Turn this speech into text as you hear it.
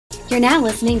You're now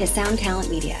listening to Sound Talent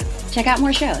Media. Check out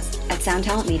more shows at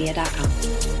soundtalentmedia.com.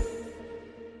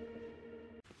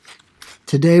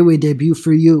 Today we debut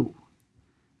for you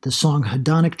the song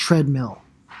Hedonic Treadmill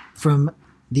from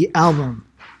the album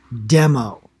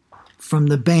Demo, from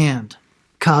the band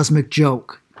Cosmic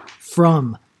Joke,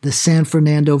 from the San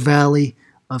Fernando Valley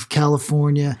of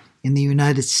California in the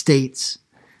United States.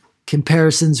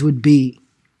 Comparisons would be,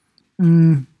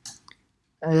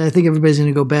 I think everybody's going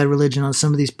to go Bad Religion on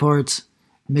some of these parts,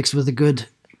 mixed with a good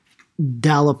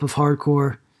dollop of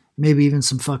hardcore, maybe even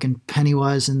some fucking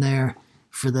Pennywise in there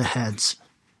for the heads.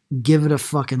 Give it a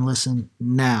fucking listen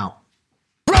now.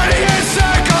 Running in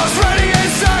circles,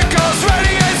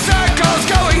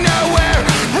 going nowhere.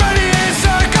 Running in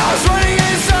circles, going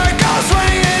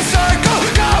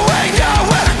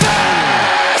nowhere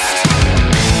fast.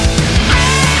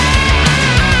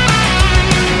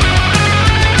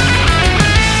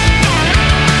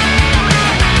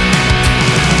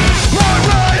 More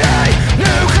money,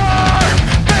 new car,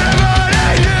 better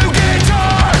money, new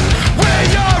guitar. With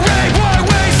your ring, what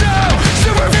we show,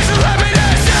 superficial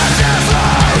happiness and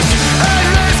flows.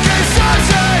 Endless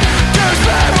consumption, there's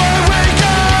bad when we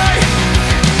die.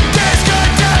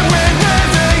 Discontent with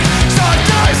living,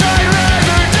 sometimes I'd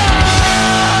rather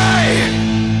die.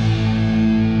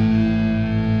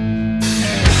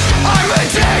 I'm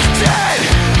addicted,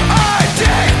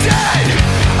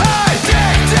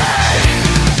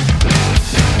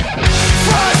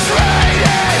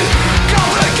 frustrated,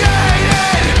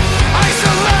 complicated,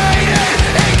 isolated,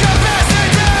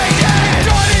 incapacitated.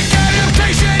 Chronic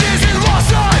adaptation isn't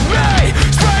lost on me.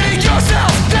 Spreading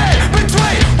yourself thin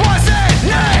between wants and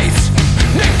needs.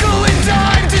 Nickel and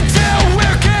dimed until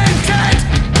we're content.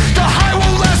 The high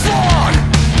won't last long.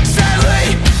 Sadly,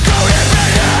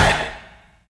 codependent.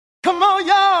 Come on,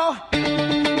 y'all.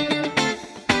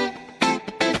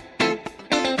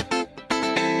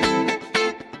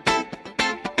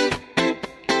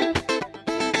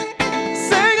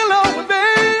 Sing along with me.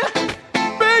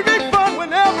 Big fun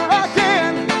whenever I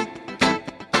can.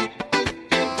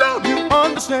 Don't you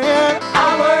understand? I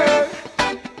work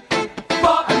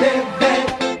for a living.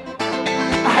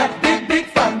 I have big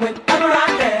fun whenever I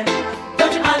can.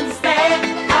 Don't you understand?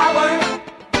 I work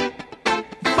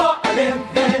for a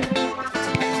living.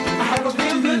 I have a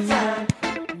real good time.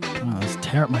 Oh, that's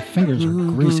terrible. My fingers are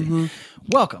greasy.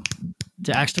 Welcome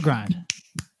to Axe to Grind,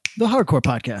 the hardcore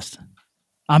podcast.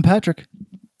 I'm Patrick.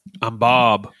 I'm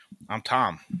Bob. I'm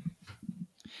Tom.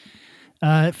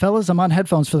 Fellas, I'm on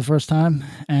headphones for the first time,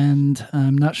 and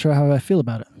I'm not sure how I feel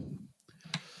about it.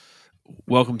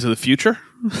 Welcome to the future.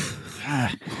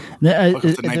 They're Welcome to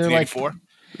like, 1984.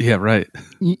 Yeah, right.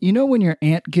 you know when your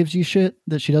aunt gives you shit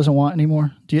that she doesn't want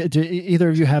anymore? Do either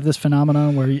of you have this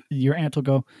phenomenon where your aunt will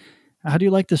go, how do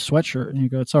you like this sweatshirt? And you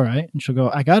go, it's all right. And she'll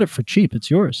go, I got it for cheap. It's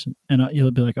yours. And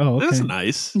you'll be like, oh, okay. That's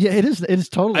nice. Yeah, it is. It is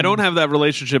totally. I don't have that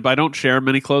relationship. I don't share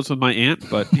many clothes with my aunt,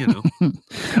 but you know.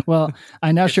 Well,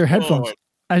 I now share headphones.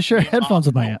 I share headphones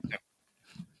with my aunt.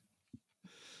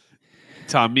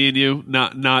 Tom, me and you,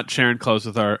 not sharing clothes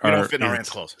with our We don't fit in our aunts. aunt's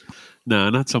clothes.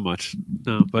 No, not so much.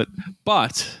 No, but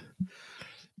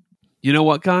you know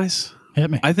what, guys? Hit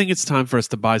me. I think it's time for us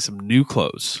to buy some new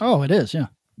clothes. Oh, it is. Yeah.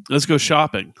 Let's go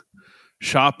shopping.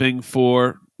 Shopping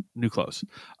for new clothes.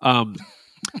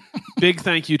 Big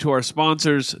thank you to our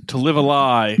sponsors, To Live a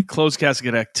Lie, Closed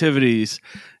Casket Activities,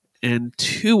 and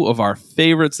two of our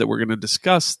favorites that we're going to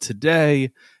discuss today,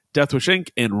 Deathwish Inc.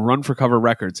 and Run for Cover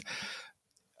Records.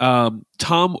 Tom,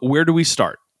 where do we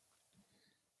start?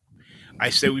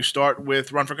 I say we start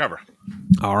with Run for Cover.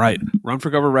 All right. Run for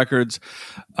Cover Records.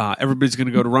 Everybody's going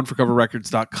to go to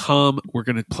runforcoverrecords.com. We're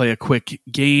going to play a quick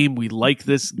game. We like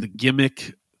this. The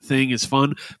gimmick thing is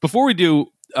fun. Before we do,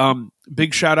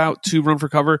 big shout out to Run for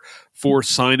Cover for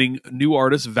signing new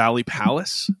artist Valley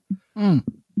Palace. Had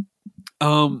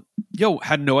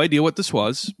no idea what this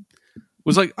was.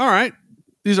 Was like, all right,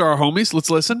 these are our homies. Let's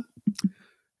listen.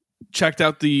 Checked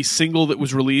out the single that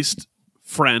was released,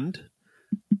 Friend,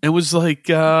 and was like,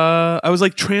 I was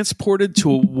like transported to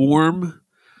a warm,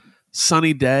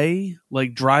 sunny day,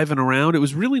 like driving around. It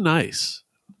was really nice.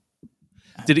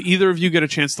 Did either of you get a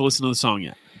chance to listen to the song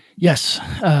yet? Yes.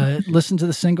 Listen to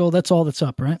the single. That's all that's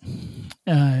up, right?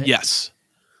 Yes.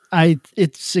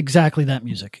 It's exactly that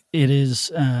music. It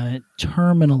is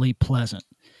terminally pleasant.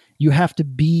 You have to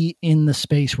be in the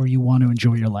space where you want to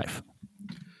enjoy your life.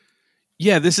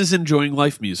 Yeah, this is enjoying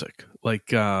life music.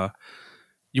 Like,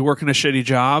 you working a shitty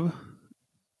job?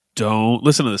 Don't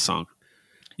listen to this song.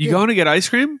 You going to get ice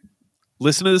cream?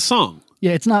 Listen to this song.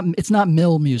 Yeah, it's not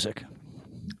mill music.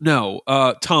 No,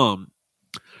 Tom,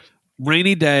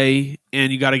 rainy day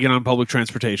and you got to get on public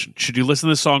transportation. Should you listen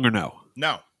to this song or no?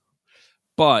 No.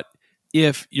 But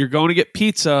if you're going to get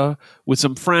pizza with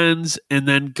some friends and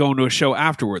then going to a show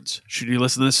afterwards, should you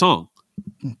listen to this song?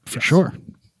 For sure.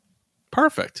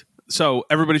 Perfect. So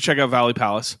everybody check out Valley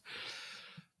Palace.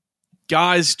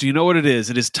 Guys, do you know what it is?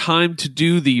 It is time to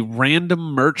do the random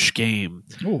merch game.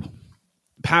 Ooh.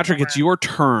 Patrick, it's your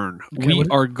turn. Okay, We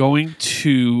are going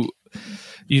to...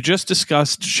 You just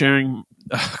discussed sharing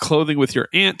clothing with your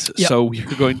aunt, Yep. so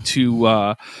we're going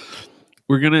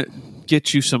to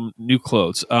get you some new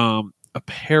clothes.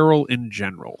 Apparel in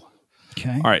general.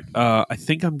 Okay. All right. I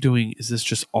think I'm doing... Is this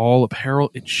just all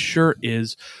apparel? It sure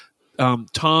is.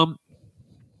 Tom,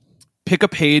 pick a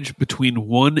page between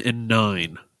 1 and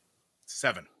 9.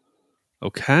 7.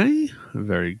 Okay,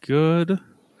 very good.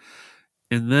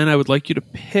 And then I would like you to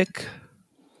pick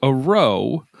a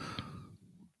row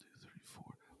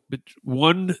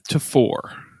 1 to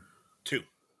 4. 2.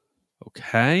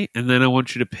 Okay, and then I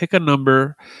want you to pick a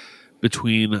number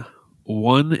between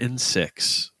 1 and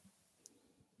 6.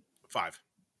 5.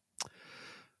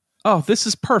 Oh, this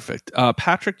is perfect.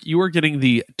 Patrick, you are getting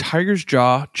the Tiger's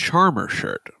Jaw Charmer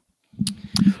shirt.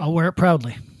 I'll wear it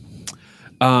proudly.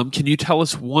 Can you tell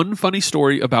us one funny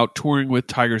story about touring with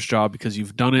Tiger's Jaw, because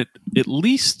you've done it at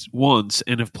least once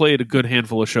and have played a good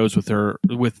handful of shows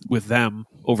with them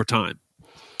over time?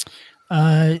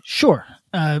 Sure.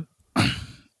 Don't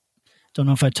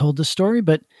know if I told this story,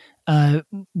 but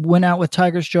went out with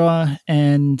Tiger's Jaw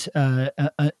and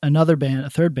another band,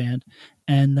 a third band,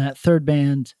 and that third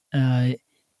band,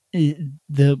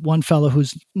 the one fellow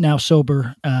who's now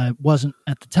sober wasn't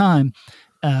at the time.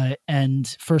 And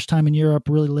first time in Europe,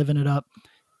 really living it up.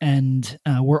 And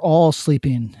we're all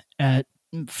sleeping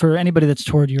for anybody that's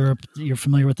toured Europe, you're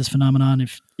familiar with this phenomenon.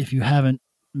 If you haven't,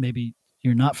 maybe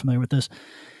you're not familiar with this.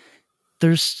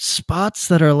 There's spots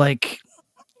that are like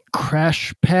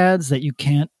crash pads that you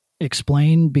can't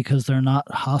explain because they're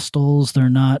not hostels. They're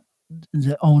not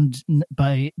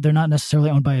they're not necessarily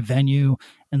owned by a venue,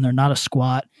 and they're not a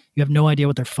squat. You have no idea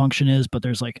what their function is, but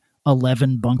there's like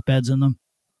 11 bunk beds in them.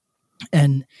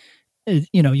 And,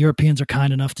 Europeans are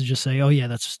kind enough to just say, oh, yeah,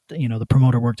 that's, the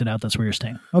promoter worked it out. That's where you're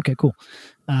staying. Okay, cool.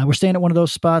 We're staying at one of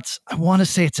those spots. I want to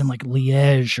say it's in like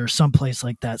Liège or someplace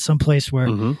like that, someplace where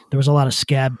there was a lot of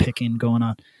scab picking going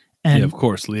on. And, yeah, of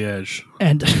course, Liège.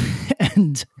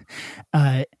 And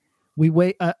we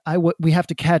wait. We have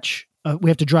to catch. We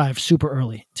have to drive super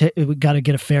early. We got to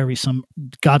get a ferry some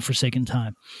godforsaken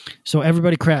time. So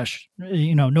everybody crash.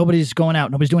 Nobody's going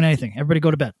out. Nobody's doing anything. Everybody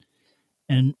go to bed.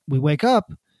 And we wake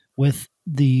up with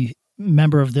the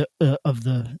member of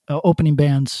the opening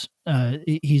band's.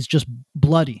 He's just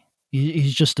bloody.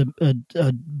 He's just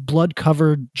a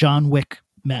blood-covered John Wick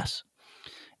mess.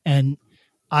 And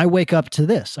I wake up to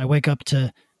this. I wake up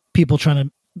to people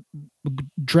trying to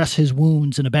dress his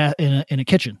wounds in a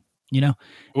kitchen. Oh,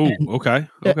 okay.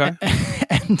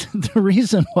 And the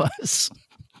reason was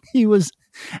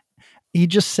he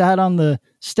just sat on the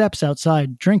steps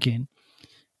outside drinking.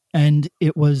 And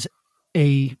it was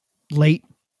a late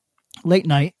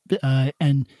night.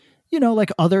 And,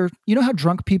 like how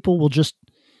drunk people will just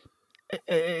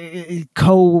they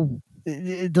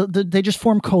just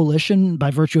form coalition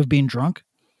by virtue of being drunk,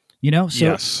 So,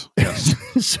 yes.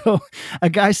 So a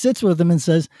guy sits with them and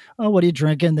says, oh, what are you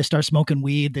drinking? They start smoking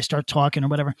weed. They start talking or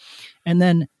whatever. And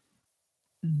then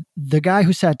the guy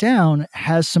who sat down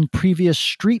has some previous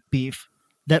street beef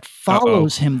that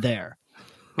follows him there.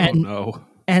 And, no.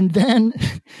 And then,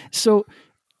 so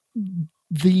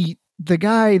the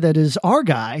guy that is our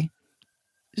guy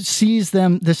sees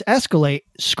this escalate,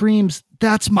 screams,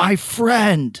 "That's my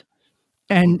friend,"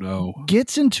 and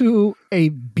gets into a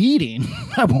beating.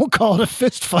 I won't call it a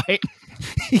fist fight.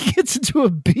 He gets into a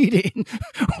beating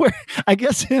where I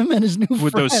guess him and his new friend,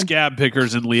 with those scab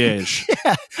pickers in Liège.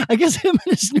 Yeah, I guess him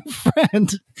and his new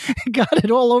friend got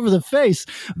it all over the face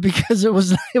because it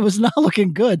was not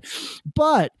looking good.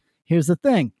 But here's the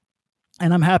thing,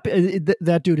 and I'm happy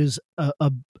that dude is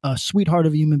a sweetheart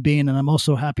of a human being, and I'm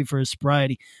also happy for his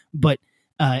sobriety. But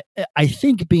I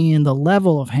think being the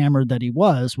level of hammered that he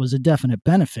was a definite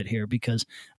benefit here, because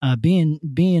being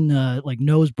like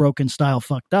nose broken style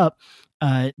fucked up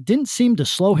didn't seem to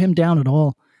slow him down at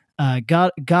all.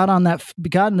 Got in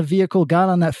the vehicle, got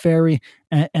on that ferry,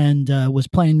 and was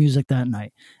playing music that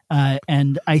night.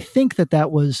 And I think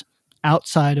that was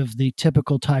outside of the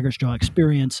typical Tiger's Jaw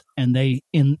experience, and they,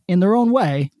 in their own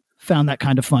way, found that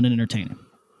kind of fun and entertaining.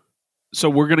 So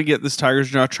we're going to get this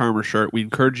Tiger's Jaw Charmer shirt. We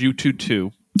encourage you to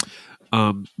too.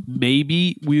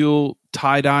 Maybe we'll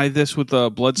tie-dye this with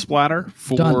a blood splatter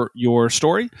for Done. your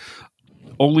story.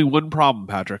 Only one problem,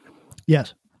 Patrick.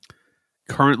 Yes.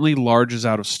 Currently, large is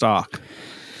out of stock.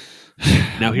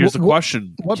 Now, here's the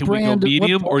question. what Can brand- we go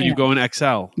medium what or are you brand? going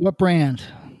XL? What brand?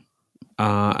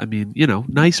 I mean,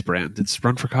 nice brand. It's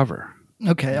Run for Cover.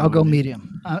 Okay, I'll go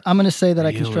medium. I'm going to say that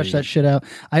I can stretch that shit out.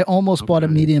 I almost bought a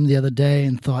medium the other day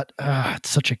and thought, it's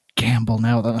such a gamble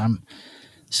now that I'm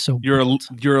so. You're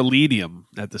a medium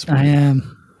at this point. I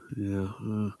am.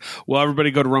 Yeah. Well,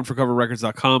 everybody go to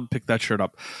runforcoverrecords.com. Pick that shirt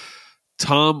up.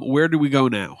 Tom, where do we go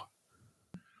now?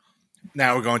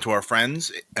 Now we're going to our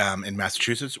friends in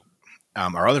Massachusetts,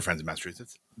 our other friends in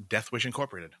Massachusetts, Death Wish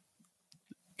Incorporated.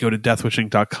 Go to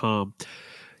deathwishing.com.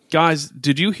 Guys,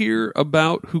 did you hear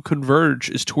about who Converge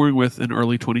is touring with in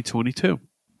early 2022?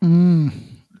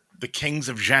 The Kings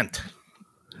of Gent.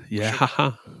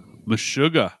 Yeah.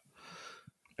 Meshuggah.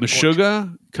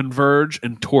 Meshuggah, Converge,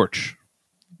 and Torch.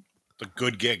 It's a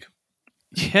good gig.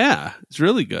 Yeah, it's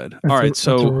really good. That's All right, that's a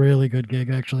so really good gig,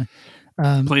 actually.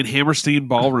 playing Hammerstein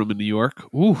Ballroom in New York.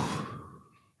 Ooh.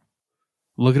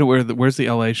 Look at it. Where's the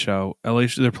LA show?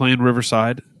 They're playing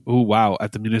Riverside. Ooh, wow.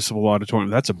 At the Municipal Auditorium.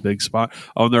 That's a big spot.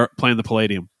 Oh, and they're playing the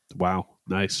Palladium. Wow.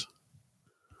 Nice.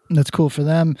 That's cool for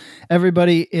them.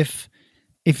 Everybody, if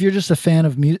you're just a fan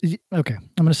of music, okay,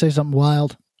 I'm going to say something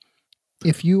wild.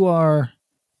 If you are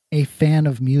a fan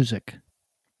of music,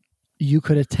 you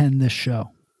could attend this show.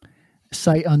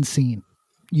 Sight unseen.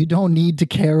 You don't need to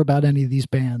care about any of these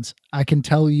bands. I can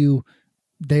tell you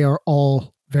they are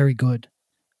all very good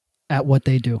at what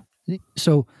they do.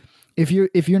 So if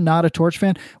you're not a Torch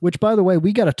fan, which by the way,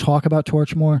 we got to talk about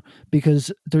Torch more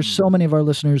because there's so many of our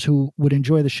listeners who would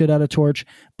enjoy the shit out of Torch,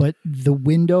 but the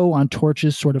window on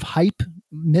Torch's sort of hype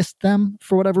missed them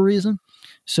for whatever reason.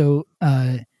 So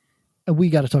we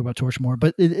got to talk about Torch more.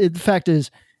 But the fact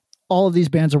is, all of these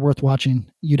bands are worth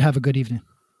watching. You'd have a good evening.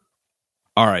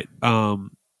 All right.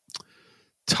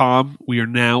 Tom, we are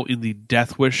now in the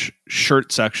Death Wish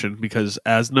shirt section because,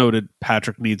 as noted,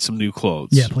 Patrick needs some new clothes.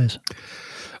 Yeah, please.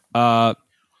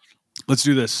 Let's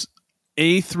do this.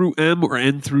 A through M or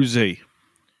N through Z?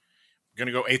 We're going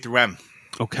to go A through M.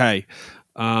 Okay.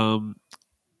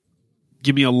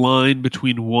 Give me a line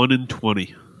between 1 and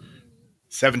 20.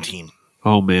 17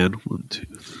 Oh, man. 1, 2,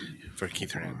 3, for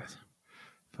Keith Hernandez.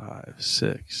 5,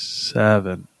 6,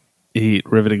 7, 8.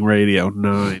 Riveting radio.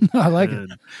 9. I like 10,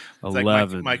 it.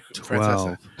 11, Mike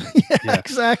 12. Yeah,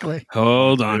 exactly.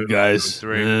 Hold on, guys.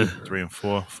 3 and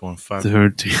 4, 4 and 5.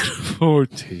 13,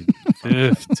 14,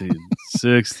 15,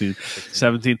 16,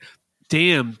 17.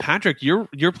 Damn, Patrick,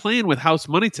 you're playing with house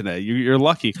money today. You're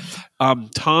lucky.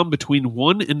 Tom, between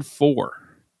 1 and 4.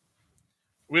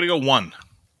 We're going to go 1.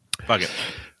 Fuck it.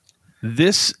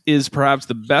 This is perhaps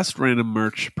the best random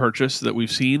merch purchase that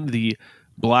we've seen. The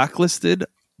Blacklisted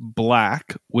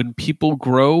Black When People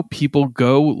Grow, People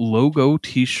Go logo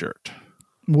t-shirt.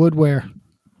 Woodwear.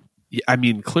 Yeah, I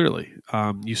mean, clearly,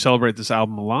 you celebrate this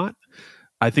album a lot.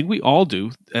 I think we all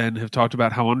do, and have talked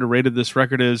about how underrated this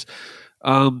record is.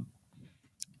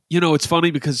 It's funny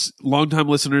because longtime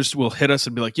listeners will hit us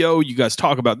and be like, yo, you guys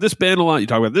talk about this band a lot. You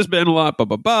talk about this band a lot, blah,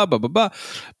 blah, blah, blah, blah, blah.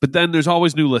 But then there's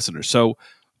always new listeners. So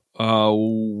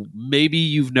maybe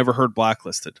you've never heard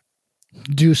Blacklisted.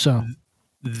 Do so.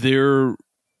 They're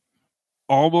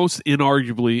almost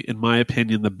inarguably, in my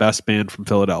opinion, the best band from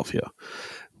Philadelphia.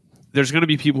 There's going to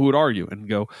be people who would argue and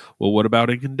go, well, what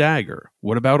about Ink and Dagger?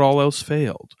 What about All Else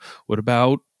Failed? What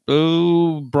about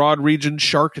Broad Region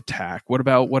Shark Attack? What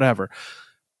about whatever?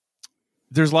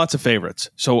 There's lots of favorites.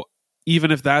 So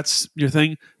even if that's your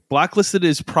thing, Blacklisted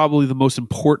is probably the most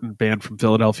important band from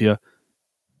Philadelphia.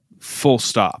 Full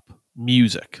stop.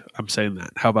 Music. I'm saying that.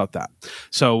 How about that?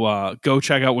 So go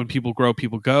check out When People Grow,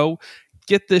 People Go.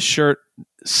 Get this shirt.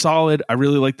 Solid. I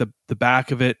really like the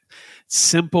back of it.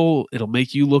 Simple. It'll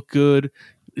make you look good.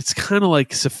 It's kind of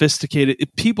like sophisticated.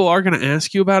 People are going to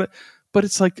ask you about it, but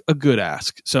it's like a good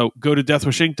ask. So go to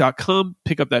deathwishinc.com,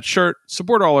 pick up that shirt,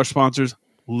 support all our sponsors.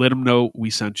 Let them know we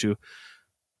sent you.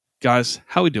 Guys,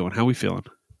 how we doing? How we feeling?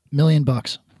 $1 million.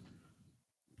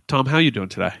 Tom, how you doing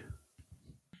today?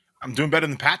 I'm doing better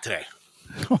than Pat today.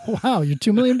 Oh, wow, you're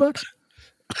 $2 million?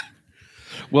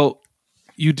 Well,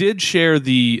 you did share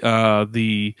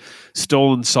the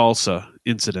stolen salsa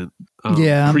incident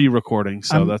pre-recording,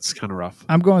 so that's kind of rough.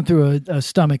 I'm going through a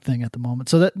stomach thing at the moment,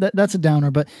 so that's a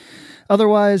downer. But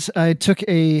otherwise, I took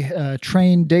a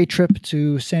train day trip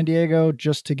to San Diego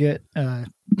just to get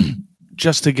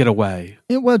away.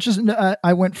 I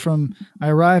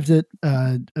arrived at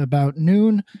about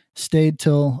noon, stayed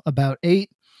till about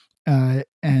 8.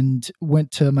 And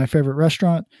went to my favorite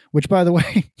restaurant, which, by the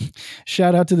way,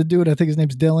 shout out to the dude, I think his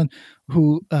name's Dylan,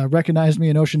 who recognized me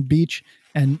in Ocean Beach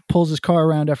and pulls his car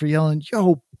around after yelling,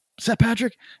 yo, "Is that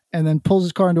Patrick?" And then pulls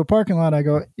his car into a parking lot. I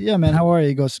go, "Yeah, man, how are you?"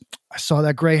 He goes, "I saw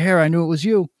that gray hair. I knew it was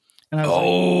you." And I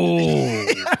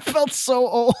was like, I felt so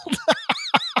old.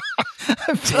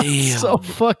 I felt so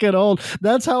fucking old.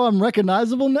 That's how I'm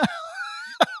recognizable now.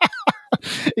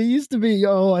 It used to be,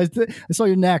 I saw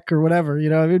your neck or whatever, you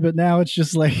know what I mean? But now it's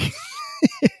just like,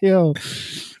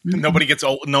 Nobody gets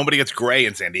old. Nobody gets gray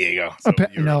in San Diego. So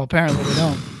no, apparently they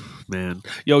don't. Man.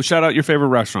 Yo, shout out your favorite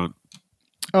restaurant.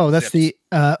 Oh, that's the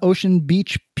Ocean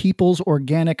Beach People's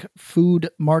Organic Food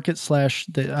Market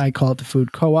I call it the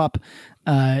food co-op.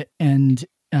 And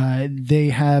they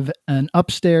have an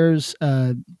upstairs,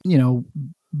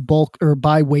 bulk or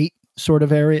by weight sort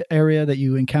of area that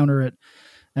you encounter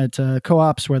at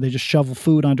co-ops where they just shovel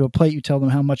food onto a plate. You tell them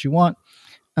how much you want.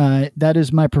 That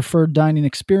is my preferred dining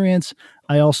experience.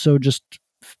 I also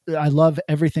I love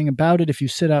everything about it. If you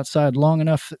sit outside long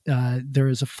enough, there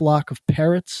is a flock of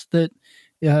parrots that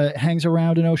hangs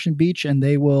around in Ocean Beach, and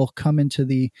they will come into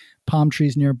the palm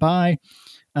trees nearby.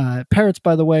 Parrots,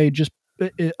 by the way, just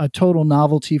a total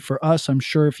novelty for us. I'm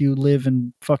sure if you live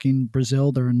in fucking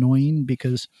Brazil, they're annoying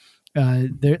because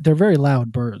they're very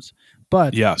loud birds.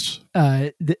 But yes,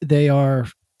 they are,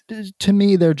 to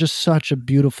me, they're just such a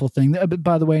beautiful thing.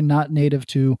 By the way, not native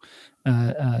to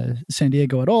San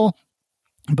Diego at all,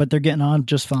 but they're getting on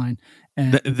just fine.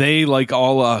 And they, like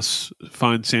all us,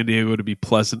 find San Diego to be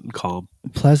pleasant and calm.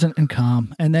 Pleasant and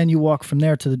calm. And then you walk from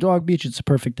there to the dog beach. It's a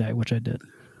perfect day, which I did.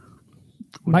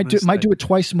 Might do it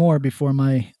twice more before I'm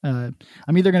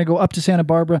either going to go up to Santa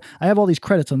Barbara. I have all these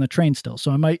credits on the train still,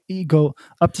 so I might go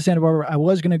up to Santa Barbara. I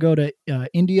was going to go to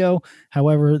Indio.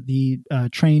 However, the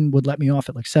train would let me off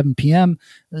at like 7 p.m.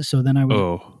 So then I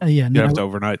would, you have to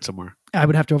overnight somewhere. I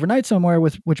would have to overnight somewhere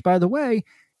which, by the way,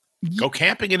 go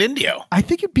camping in Indio. I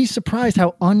think you'd be surprised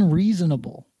how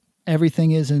unreasonable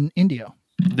everything is in Indio.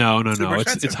 No.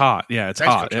 It's hot. Yeah, it's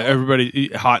hot. Everybody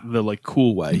hot in the like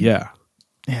cool way. Yeah.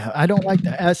 Yeah, I don't like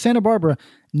that. Santa Barbara,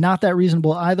 not that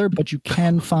reasonable either, but you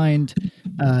can find,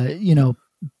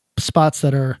 spots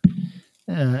that are,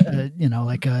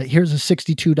 here's a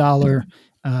 $62,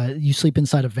 you sleep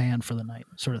inside a van for the night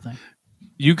sort of thing.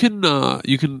 You can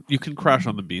crash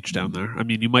on the beach down there. I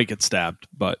mean, you might get stabbed,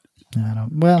 but.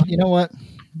 Well, you know what?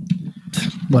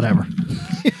 Whatever.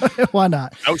 Why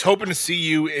not? I was hoping to see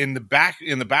you in the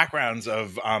backgrounds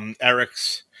of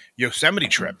Eric's Yosemite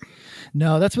trip.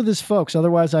 No, that's with his folks.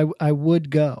 Otherwise, I would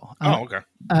go. Oh, okay.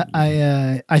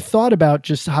 I thought about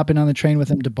just hopping on the train with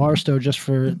him to Barstow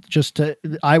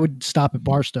I would stop at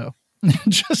Barstow,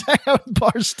 just hang out at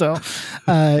Barstow,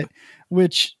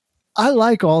 which I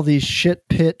like all these shit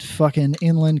pit fucking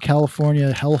inland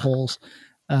California hellholes.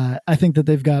 I think that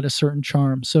they've got a certain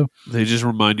charm. So they just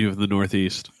remind you of the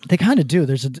Northeast. They kind of do.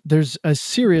 There's a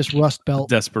serious Rust Belt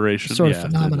desperation sort of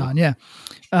phenomenon. Yeah.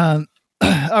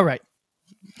 All right.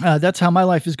 That's how my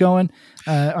life is going.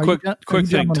 Quick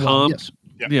thing, Tom. Yes.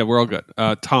 Yeah, we're all good.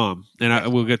 Tom,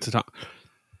 and we'll get to Tom.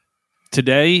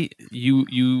 Today,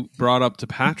 you brought up to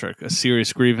Patrick a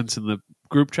serious grievance in the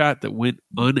group chat that went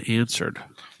unanswered.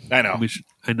 I know.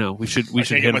 We should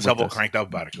hit myself all cranked up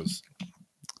about it because.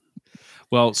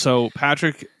 Well, so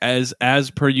Patrick, as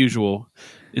per usual,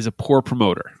 is a poor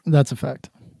promoter. That's a fact.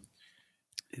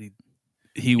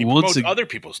 He promotes other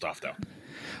people's stuff, though.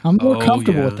 I'm more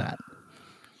comfortable with that.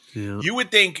 Yeah. You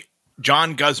would think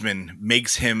John Guzman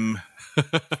makes him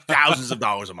thousands of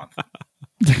dollars a month.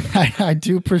 I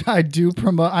do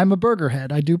promote. I'm a burger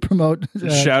head. I do promote.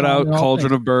 Shout out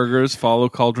Cauldron of Burgers. Follow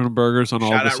Cauldron of Burgers on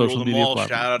all the social media platforms.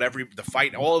 Shout out the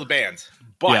fight, all of the bands.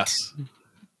 But yes.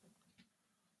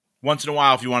 Once in a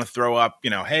while, if you want to throw up,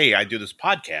 hey, I do this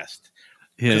podcast.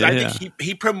 Because I think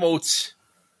he promotes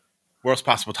Worst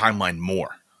Possible Timeline more.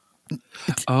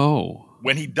 Oh.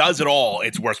 When he does it all,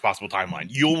 it's Worst Possible Timeline.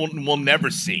 You will never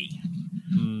see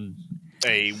an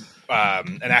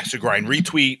Extra Grind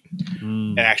retweet,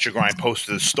 an Extra Grind post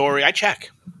to the story. I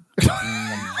check.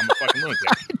 I'm a fucking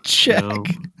lunatic. Check.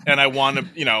 And I want to,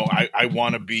 I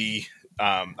want to be,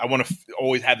 I want to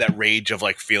always have that rage of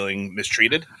like feeling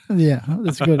mistreated. Yeah,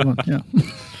 that's a good one. Yeah.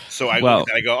 So I go,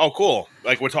 oh, cool.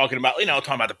 Like we're talking about,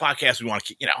 talking about the podcast. We want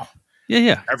to keep,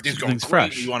 yeah, everything's going great.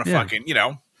 Fresh. We want to fucking,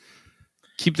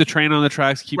 keep the train on the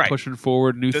tracks, keep pushing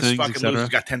forward, new this things, fucking etc. Loser's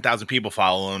got 10,000 people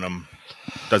following him.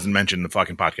 Doesn't mention the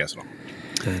fucking podcast at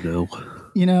all.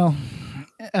 I know.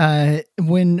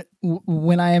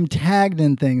 When I am tagged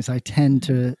in things, I tend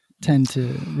to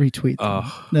retweet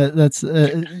them.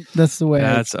 That's the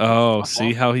way.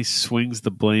 See how he swings the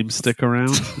blame stick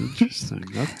around. Interesting.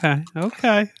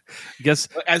 Okay. I guess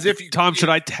as if Tom, should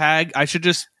I tag? I should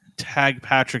just tag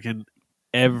Patrick in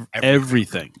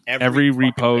everything. Every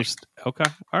repost. Okay.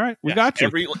 All right. We got you.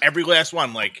 Every last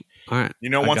one. Like, all right.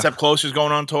 One Step Closer is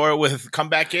going on tour with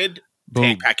Comeback Kid.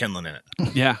 Boom. Pat Kinlan in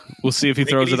it. Yeah. We'll see if he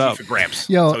throws it up. For Gramps.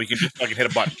 Yo. So he can just fucking hit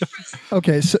a button.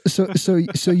 Okay. So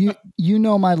you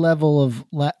know my level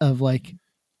of like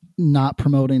not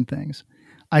promoting things.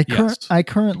 I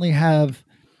currently have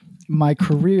my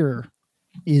career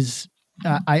is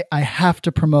I have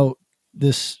to promote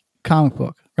this comic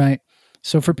book, right?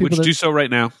 So for people do so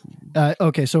right now.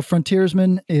 Okay, so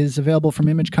Frontiersman is available from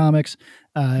Image Comics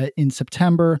in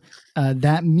September.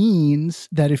 That means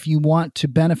that if you want to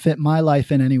benefit my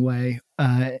life in any way,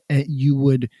 you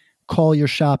would call your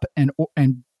shop and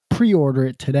pre-order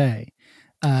it today.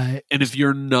 And if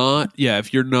you're not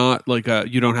like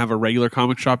you don't have a regular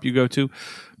comic shop you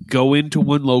go into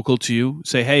one local to you,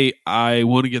 say, hey, I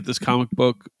want to get this comic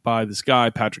book by this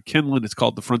guy, Patrick Kinlan. It's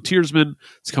called The Frontiersman.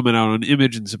 It's coming out on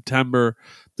Image in September.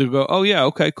 They'll go, oh yeah,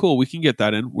 okay, cool. We can get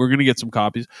that in. We're going to get some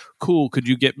copies. Cool. Could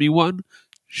you get me one?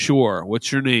 Sure.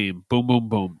 What's your name? Boom, boom,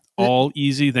 boom. All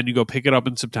easy. Then you go pick it up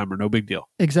in September. No big deal.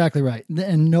 Exactly right.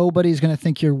 And nobody's going to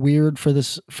think you're weird for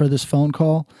this phone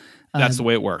call. That's the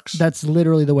way it works. That's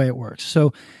literally the way it works.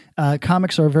 So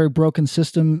comics are a very broken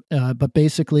system, but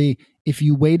basically if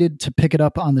you waited to pick it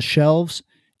up on the shelves,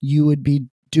 you would be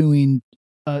doing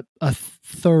a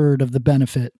third of the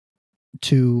benefit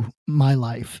to my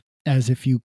life as if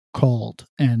you called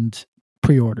and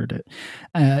pre-ordered it.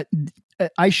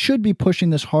 I should be pushing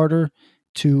this harder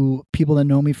to people that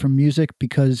know me from music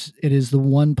because it is the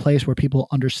one place where people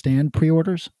understand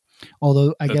pre-orders.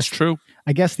 Although I guess true.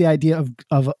 I guess the idea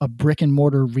of a brick and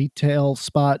mortar retail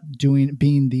spot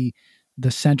being the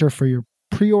center for your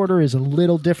pre-order is a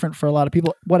little different for a lot of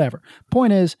people. Whatever.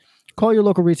 Point is, call your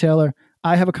local retailer.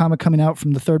 I have a comic coming out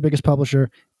from the third biggest publisher.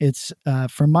 It's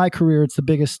for my career, it's the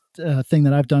biggest thing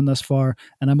that I've done thus far,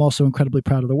 and I'm also incredibly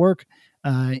proud of the work.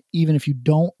 Even if you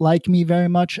don't like me very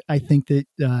much, I think that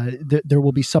there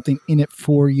will be something in it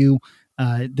for you.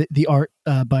 The art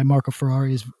by Marco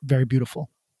Ferrari is very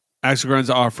beautiful. Axel Grind's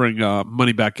offering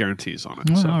money back guarantees on it.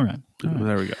 Oh, so all right.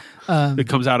 There we go. It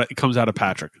comes out of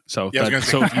Patrick. So if you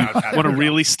want to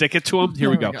really stick it to him, here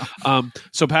we go.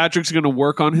 So Patrick's going to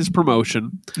work on his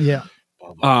promotion. Yeah.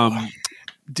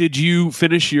 Did you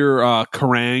finish your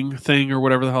Kerrang thing or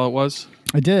whatever the hell it was?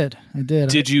 I did.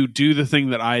 Did you do the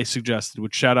thing that I suggested?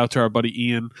 Which shout out to our buddy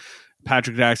Ian.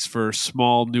 Patrick asked for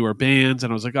small, newer bands,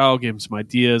 and I was like, I'll give him some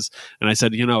ideas. And I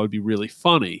said, it'd be really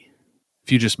funny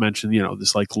if you just mentioned,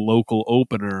 this like local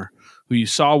opener who you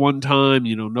saw one time,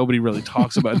 nobody really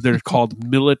talks about. They're called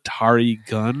Military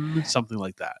Gun, something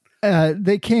like that.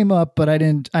 They came up, but I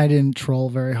didn't troll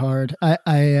very hard. But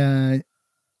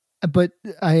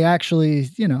I actually,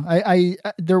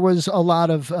 there was a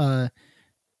lot of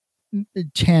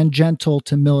tangential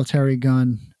to Military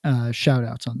Gun shout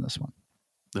outs on this one.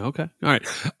 Okay. All right.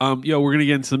 We're going to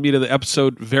get into the meat of the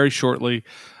episode very shortly.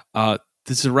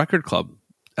 This is a record club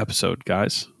episode,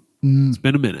 guys. It's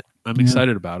been a minute. I'm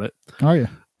excited about it. Are you?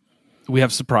 We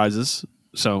have surprises,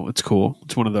 so it's cool.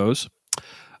 It's one of those.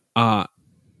 But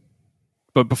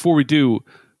before we do,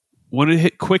 want to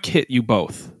hit you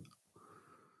both.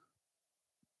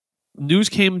 News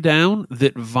came down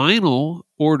that vinyl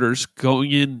orders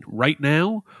going in right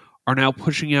now are now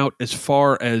pushing out as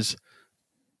far as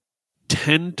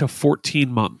 10 to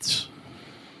 14 months.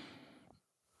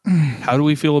 How do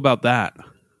we feel about that?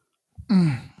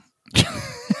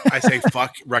 I say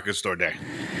fuck record store day.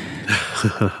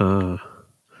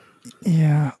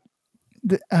 Yeah.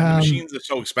 The machines are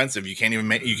so expensive you can't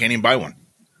even buy one.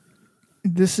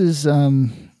 This is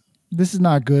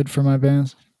not good for my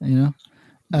bands,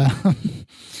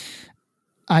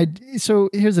 So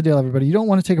here's the deal, everybody. You don't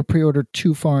want to take a pre-order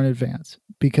too far in advance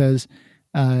because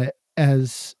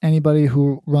as anybody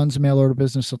who runs a mail order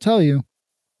business will tell you,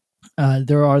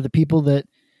 there are the people that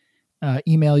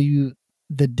email you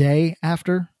the day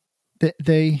after that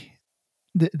they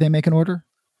make an order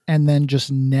and then just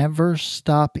never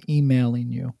stop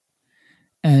emailing you.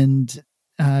 And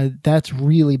that's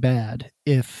really bad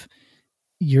if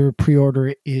your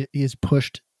pre-order is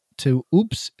pushed to,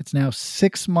 it's now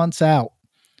 6 months out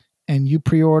and you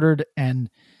pre-ordered and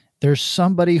there's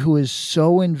somebody who is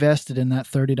so invested in that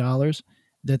 $30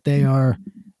 that they are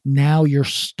now your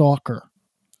stalker.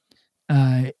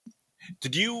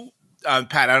 Did you,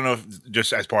 Pat, I don't know if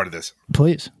just as part of this.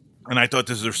 Please. And I thought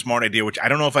this was a smart idea, which I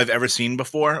don't know if I've ever seen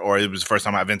before or it was the first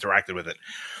time I've interacted with it.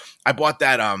 I bought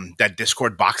that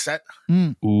Discord box set.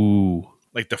 Ooh.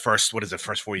 Like the first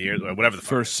 4 years or whatever the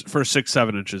first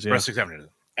 6-7 inches. Yeah. First 6-7 inches.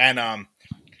 And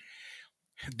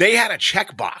they had a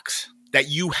checkbox that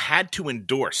you had to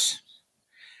endorse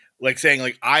like saying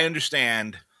like, I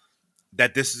understand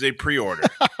that this is a pre-order.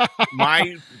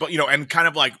 But and kind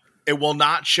of like it will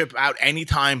not ship out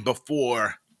anytime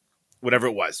before whatever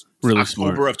it was, really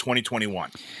October smart. of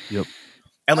 2021. Yep.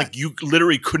 And like you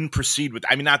literally couldn't proceed with.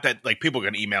 I mean, not that like people are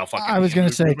going to email. Fucking. I was going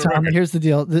to say, Tom. Here's the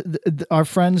deal: our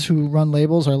friends who run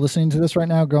labels are listening to this right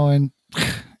now, going,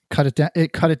 "Cut it down!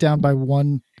 Cut it down by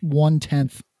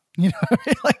 1/10." You know,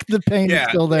 like the pain is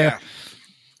still there. Yeah.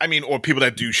 I mean, or people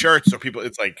that do shirts, or people.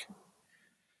 It's like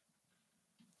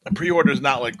a pre-order is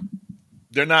not like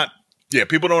they're not. Yeah,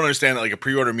 people don't understand that like a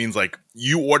pre-order means like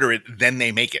you order it, then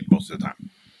they make it most of the time.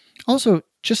 Also,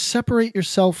 just separate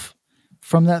yourself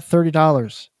from that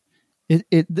 $30.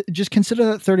 Just consider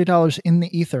that $30 in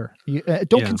the ether.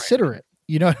 Don't consider it.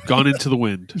 You know, gone into the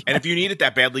wind. And if you need it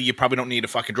that badly, you probably don't need a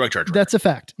fucking drug charge. That's a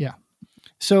fact. Yeah.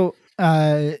 So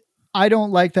I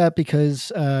don't like that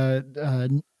because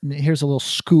here's a little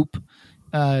scoop.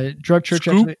 Drug Church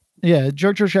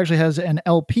actually has an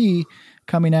LP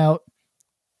coming out.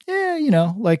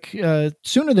 Yeah, like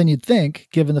sooner than you'd think,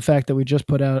 given the fact that we just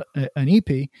put out an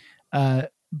EP.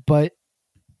 But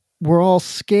we're all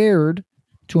scared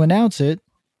to announce it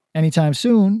anytime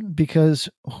soon because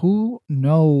who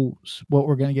knows what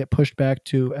we're going to get pushed back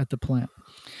to at the plant.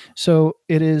 So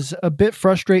it is a bit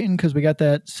frustrating because we got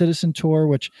that Citizen tour,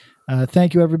 which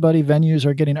thank you, everybody. Venues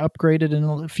are getting upgraded in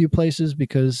a few places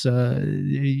because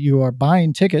you are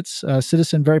buying tickets.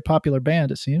 Citizen, very popular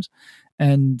band, it seems.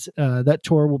 And that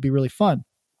tour will be really fun.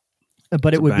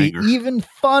 But it would be even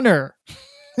funner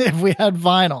if we had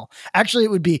vinyl. Actually,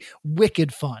 it would be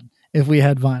wicked fun if we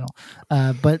had vinyl.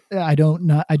 But I do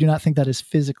not think that is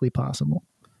physically possible.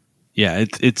 Yeah,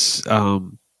 it's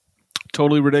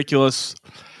totally ridiculous.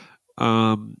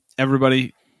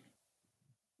 Everybody,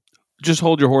 just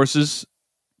hold your horses.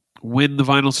 When the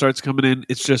vinyl starts coming in,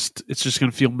 it's just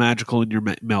going to feel magical in your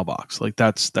mailbox. Like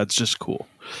that's just cool.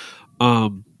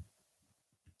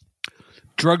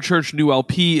 Drug Church new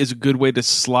LP is a good way to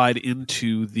slide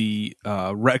into the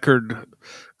record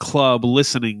club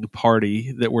listening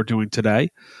party that we're doing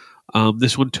today.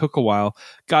 This one took a while.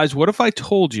 Guys, what if I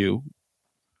told you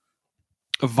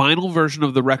a vinyl version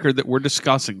of the record that we're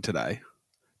discussing today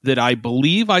that I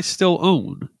believe I still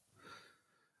own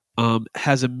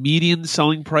has a median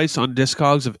selling price on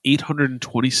Discogs of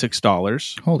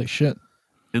 $826. Holy shit.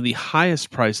 And the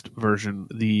highest priced version,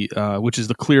 which is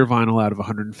the clear vinyl out of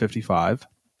 155,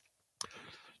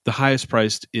 the highest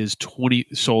priced is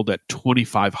sold at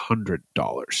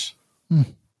 $2,500.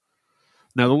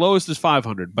 Now the lowest is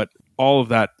 $500, but all of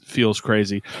that feels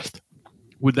crazy.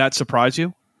 Would that surprise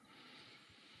you?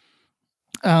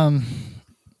 And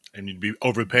you'd be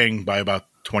overpaying by about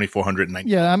 $2,490.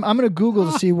 Yeah, I'm going to Google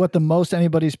to see what the most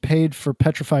anybody's paid for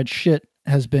petrified shit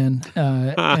has been,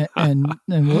 and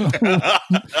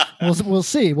we'll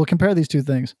see. We'll compare these two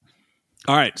things.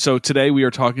 All right. So today we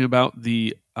are talking about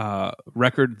the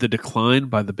record "The Decline"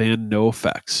 by the band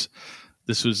NoFX.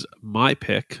 This was my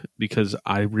pick because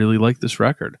I really like this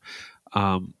record.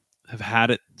 Have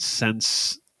had it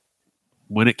since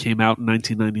when it came out in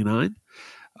 1999.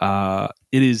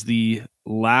 It is the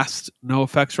last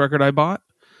NoFX record I bought.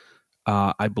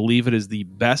 I believe it is the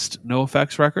best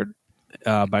NoFX record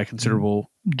by a considerable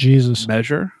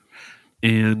measure.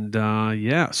 And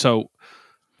so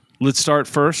let's start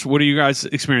first. What do you guys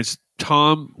experience?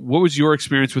 Tom, what was your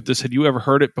experience with this? Had you ever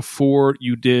heard it before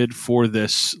you did for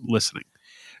this listening?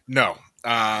 No.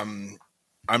 I'm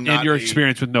not. And your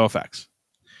experience with NoFX?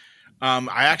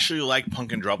 I actually like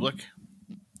Punk and Drublick.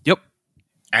 Yep.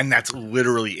 And that's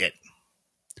literally it.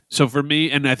 So for me,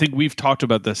 and I think we've talked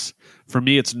about this, for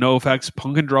me it's NoFX,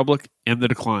 Punk and Drublick, and The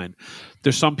Decline.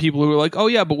 There's some people who are like, oh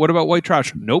yeah, but what about White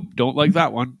Trash? Nope, don't like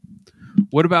that one.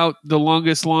 What about The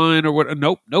Longest Line or what?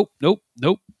 Nope.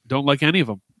 Don't like any of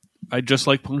them. I just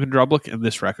like Punk and Drublick and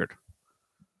this record.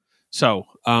 So,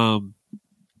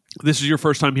 this is your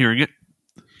first time hearing it?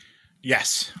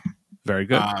 Yes. Very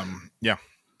good. Yeah.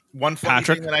 One funny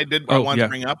thing that I wanted to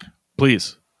bring up.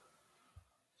 Please.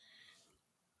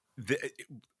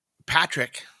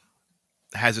 Patrick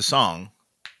has a song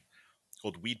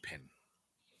called Weed Pin.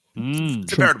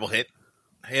 It's a Sure. veritable hit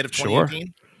of 2018.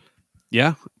 Sure.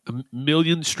 Yeah, a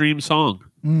million stream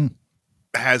song.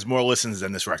 Has more listens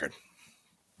than this record.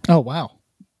 Oh, wow.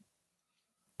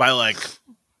 By like a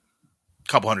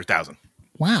couple 100,000.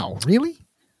 Wow, really?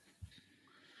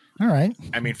 All right.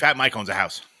 I mean, Fat Mike owns a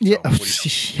house. Yeah, So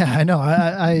yeah, I know.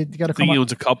 I got to I think he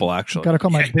owns a couple, actually. Got to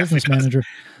call my business manager.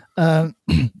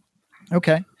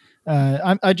 Okay.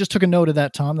 I just took a note of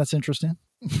that, Tom. That's interesting.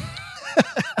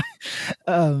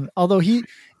 Although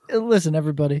listen,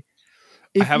 everybody,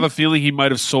 I have a feeling he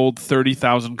might have sold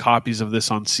 30,000 copies of this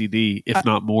on CD, if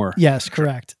not more. Yes,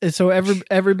 correct. So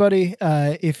everybody,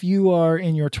 if you are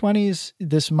in your 20s,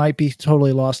 this might be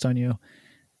totally lost on you.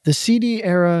 The CD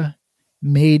era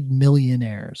made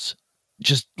millionaires,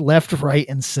 just left, right,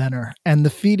 and center. And the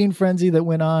feeding frenzy that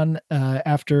went on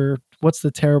after, what's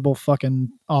the terrible fucking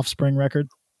Offspring record?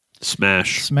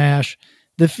 Smash.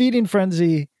 The feeding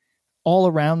frenzy all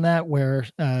around that, where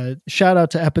shout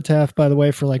out to Epitaph, by the way,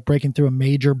 for like breaking through a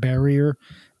major barrier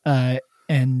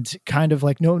and kind of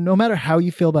like no matter how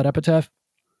you feel about Epitaph,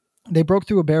 they broke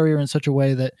through a barrier in such a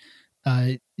way that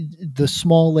the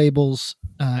small labels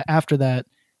after that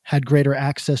had greater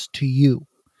access to you.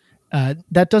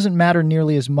 That doesn't matter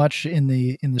nearly as much in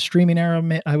the streaming era,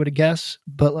 I would guess,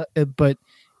 but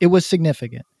it was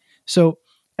significant. So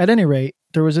at any rate,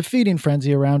 there was a feeding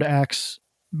frenzy around acts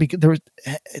because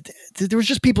there was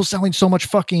just people selling so much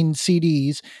fucking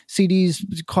CDs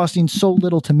costing so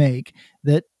little to make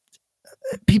that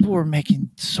people were making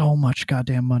so much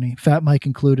goddamn money, Fat Mike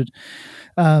included.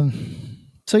 So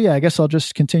yeah, I guess I'll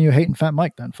just continue hating Fat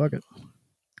Mike then. Fuck it.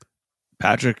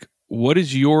 Patrick, what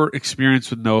is your experience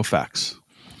with NoFX?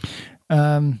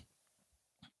 I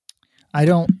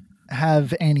don't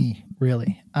have any,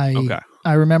 really.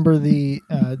 I remember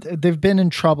they've been in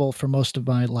trouble for most of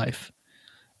my life.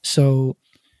 So,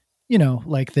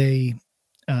 like when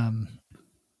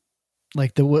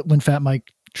Fat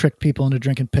Mike tricked people into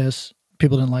drinking piss,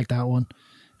 people didn't like that one.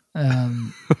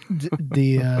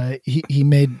 He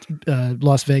made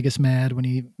Las Vegas mad when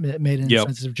he made an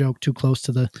insensitive joke too close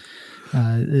to the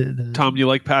Tom, you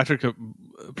like Patrick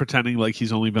pretending like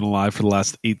he's only been alive for the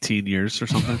last 18 years or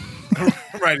something?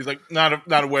 Right. He's like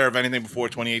not aware of anything before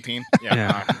 2018.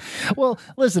 Yeah. Well,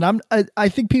 listen, I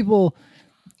think people,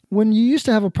 when you used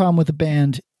to have a problem with a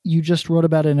band, you just wrote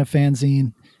about it in a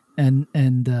fanzine, and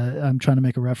I'm trying to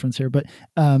make a reference here, but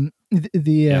it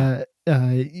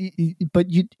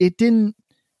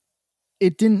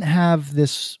didn't have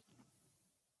this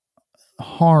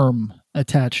harm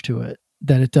attached to it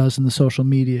that it does in the social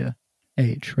media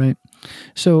age, right?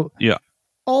 So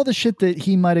all the shit that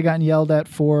he might have gotten yelled at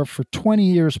for 20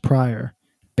 years prior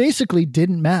basically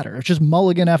didn't matter. It's just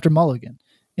mulligan after mulligan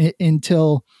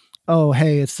until, oh,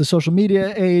 hey, it's the social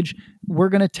media age. We're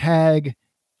going to tag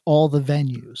all the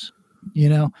venues,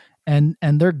 and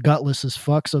they're gutless as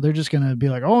fuck. So they're just going to be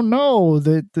like, oh no,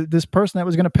 this person that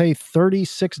was going to pay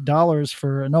 $36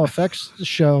 for a NoFX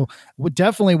show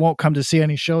definitely won't come to see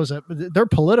any shows. They're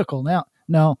political now.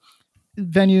 No,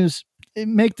 venues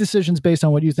make decisions based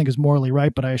on what you think is morally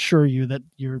right, but I assure you that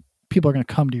your people are going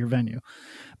to come to your venue.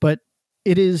 But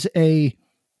it is a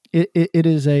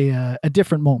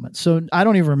different moment. So I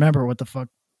don't even remember what the fuck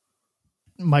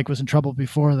Mike was in trouble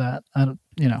before that. I don't,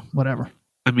 whatever.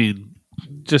 I mean,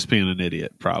 just being an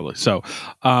idiot, probably. So,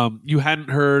 you hadn't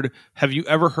heard? Have you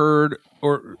ever heard,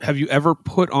 or have you ever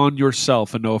put on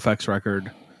yourself a NoFX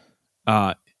record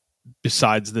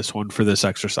besides this one for this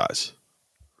exercise?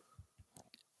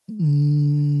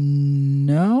 No,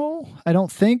 I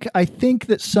don't think. I think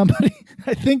that somebody,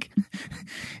 I think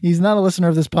he's not a listener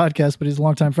of this podcast, but he's a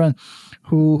longtime friend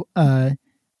who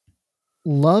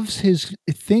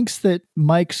thinks that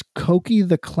Mike's Cokie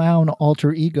the Clown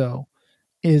alter ego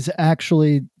is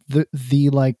actually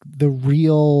the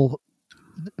real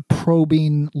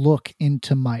probing look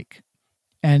into Mike.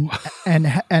 And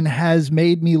has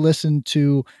made me listen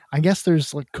to, I guess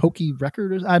there's like Cokie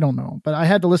records, I don't know, but I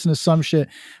had to listen to some shit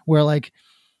where like,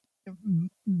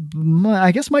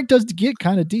 I guess Mike does get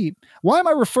kind of deep. Why am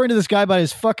I referring to this guy by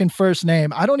his fucking first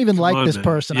name? I don't even like this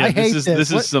person. I hate this.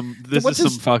 This is some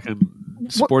fucking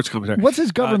sports commentary. What's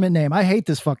his government name? I hate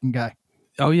this fucking guy.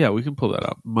 Oh yeah, we can pull that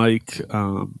up. Mike.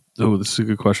 This is a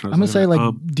good question. I'm gonna say like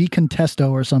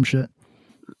Decontesto or some shit.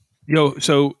 Yo,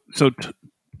 so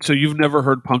you've never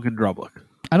heard Punk and Drublick?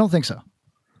 I don't think so.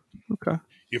 Okay.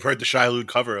 You've heard the Shiloh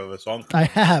cover of a song? I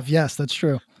have. Yes, that's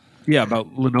true. Yeah,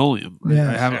 about Linoleum.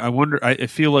 Yeah. I wonder. I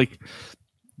feel like,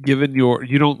 given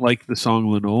you don't like the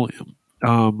song Linoleum.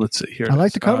 Let's see here. I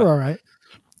like the cover. All right.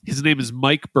 His name is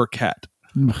Mike Burkett.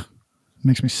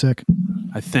 Makes me sick.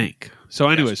 I think. So,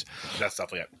 anyways, yes, that's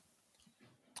definitely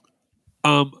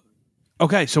it.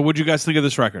 Okay. So, what'd you guys think of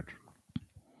this record?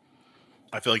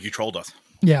 I feel like you trolled us.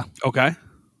 Yeah. Okay.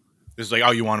 This is like,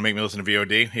 oh, you want to make me listen to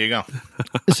VOD? Here you go.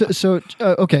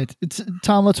 Okay,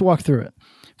 Tom, let's walk through it.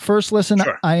 First listen,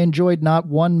 Sure. I enjoyed not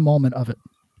one moment of it.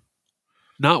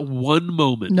 Not one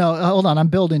moment. No, hold on. I'm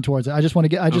building towards it. I just want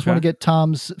to get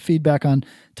Tom's feedback on.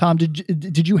 Tom,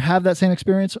 did you have that same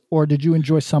experience, or did you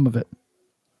enjoy some of it?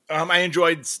 I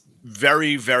enjoyed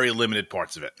very, very limited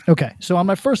parts of it. Okay, so on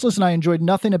my first listen, I enjoyed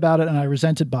nothing about it, and I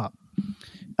resented Bob.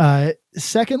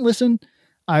 Second listen,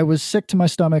 I was sick to my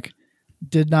stomach.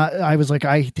 I was like,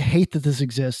 I hate that this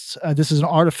exists. This is an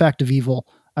artifact of evil.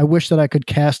 I wish that I could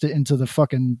cast it into the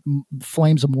fucking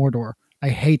flames of Mordor. I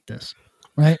hate this.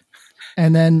 Right.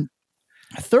 And then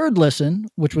third listen,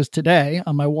 which was today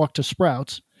on my walk to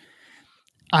Sprouts,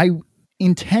 I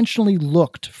intentionally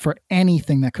looked for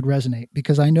anything that could resonate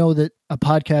because I know that a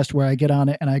podcast where I get on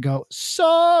it and I go,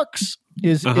 sucks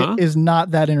is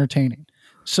not that entertaining.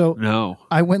 So no,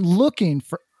 I went looking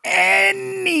for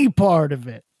any part of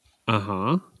it.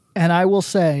 And I will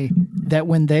say that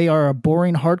when they are a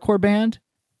boring hardcore band,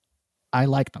 I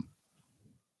like them.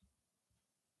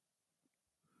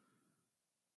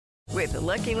 With the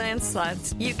Lucky Land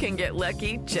Slots, you can get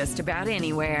lucky just about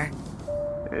anywhere.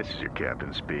 This is your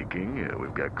captain speaking.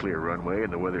 We've got clear runway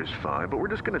and the weather's fine, but we're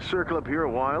just going to circle up here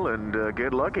a while and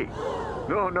get lucky.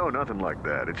 No, nothing like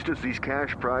that. It's just these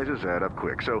cash prizes add up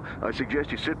quick. So I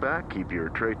suggest you sit back, keep your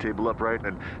tray table upright,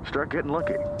 and start getting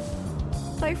lucky.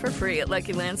 Play for free at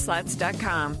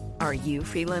LuckyLandSlots.com. Are you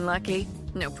feeling lucky?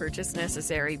 No purchase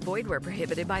necessary. Void where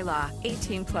prohibited by law.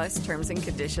 18 plus terms and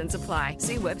conditions apply.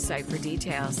 See website for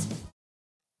details.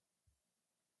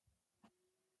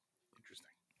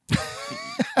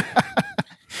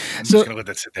 I'm just going to let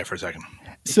that sit there for a second.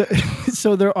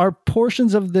 So there are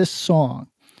portions of this song,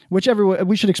 we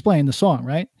should explain the song,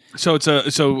 right? So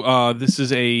this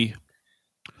is a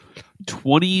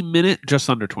 20-minute, just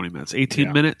under 20 minutes,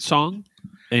 18-minute song.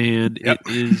 And it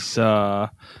is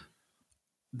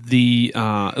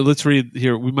let's read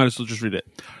here. We might as well just read it.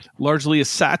 Largely a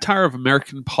satire of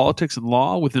American politics and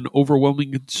law with an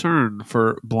overwhelming concern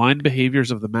for blind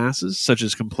behaviors of the masses, such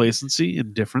as complacency,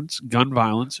 indifference, gun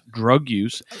violence, drug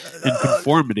use, and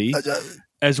conformity,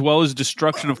 as well as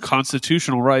destruction of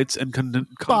constitutional rights and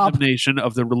condemnation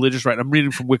of the religious right. I'm reading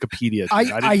from Wikipedia.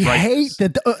 I hate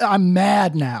that. I'm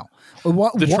mad now.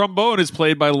 The trombone is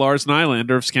played by Lars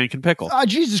Nylander of Skank and Pickle.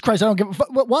 Jesus Christ, I don't give a fuck.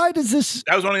 Why does this...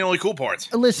 That was one of the only cool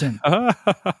parts. Listen,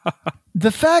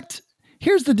 the fact...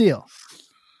 Here's the deal.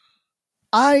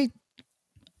 I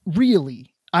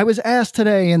was asked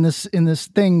today in this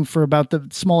thing for about the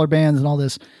smaller bands and all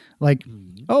this, like,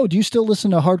 oh, do you still listen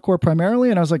to hardcore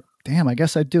primarily? And I was like, damn, I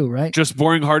guess I do, right? Just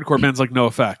boring hardcore bands like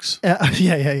NoFX.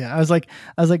 Yeah. I was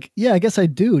like, yeah, I guess I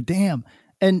do. Damn.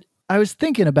 And I was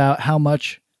thinking about how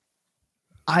much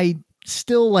I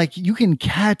still like, you can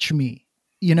catch me,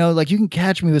 you can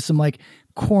catch me with some like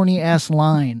corny ass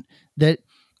line that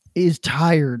is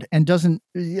tired and doesn't,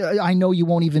 I know you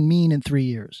won't even mean in 3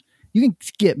 years. You can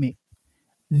get me.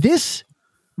 This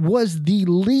was the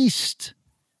least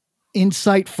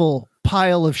insightful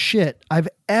pile of shit I've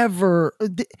ever,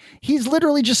 he's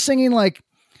literally just singing like,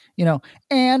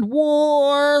 and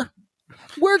war,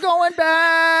 we're going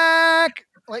back.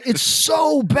 Like, it's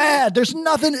so bad. There's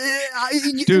nothing.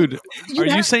 Dude, are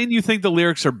you saying you think the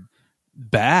lyrics are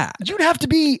bad? You'd have to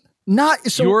be not.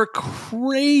 So, you're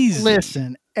crazy.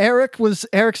 Listen, Eric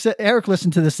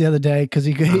listened to this the other day because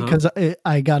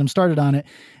I got him started on it,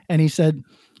 and he said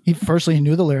firstly he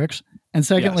knew the lyrics, and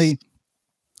secondly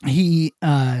he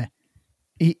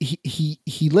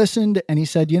listened and he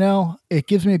said, it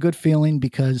gives me a good feeling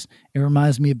because it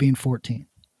reminds me of being 14,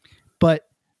 but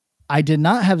I did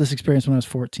not have this experience when I was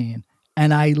 14,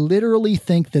 and I literally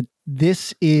think that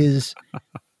this is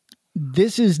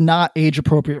not age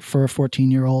appropriate for a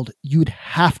 14-year-old. You'd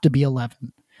have to be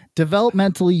 11.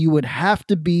 Developmentally, you would have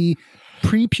to be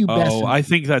prepubescent. Oh, I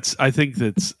think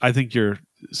you're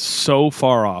so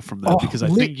far off from that because I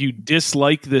think you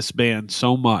dislike this band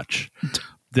so much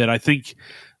that I think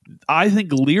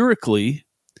lyrically,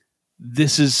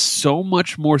 this is so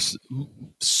much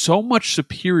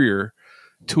superior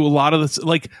to a lot of this.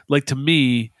 Like to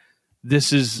me,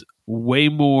 this is way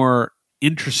more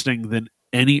interesting than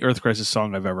any Earth Crisis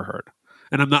song I've ever heard.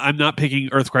 And I'm not picking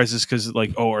Earth Crisis because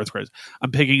Earth Crisis.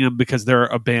 I'm picking them because they're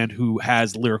a band who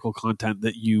has lyrical content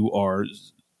that you are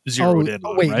zeroed in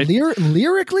on. Wait, right?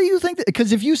 Lyrically, you think that?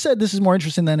 Because if you said this is more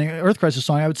interesting than an Earth Crisis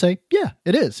song, I would say, yeah,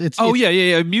 it is.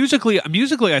 Yeah. Musically,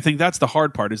 I think that's the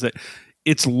hard part is that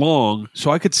it's long.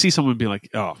 So I could see someone being like,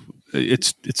 oh,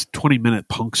 it's 20-minute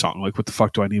punk song. Like, what the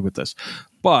fuck do I need with this?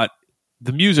 But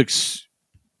the music's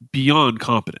beyond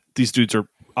competent. These dudes are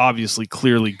obviously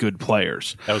clearly good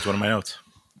players. That was one of my notes.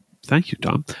 Thank you,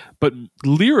 Tom. But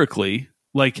lyrically,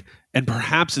 and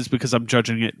perhaps it's because I'm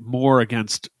judging it more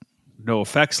against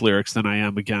NoFX lyrics than I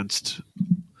am against,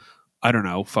 I don't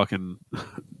know, fucking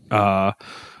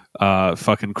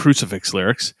Crucifix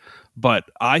lyrics. But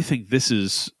I think this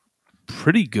is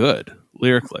pretty good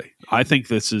lyrically. I think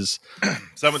this is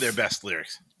some of their best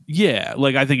lyrics. Yeah,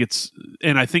 I think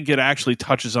it actually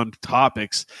touches on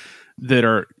topics that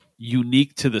are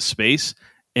unique to the space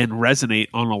and resonate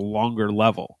on a longer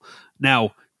level.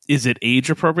 Now, is it age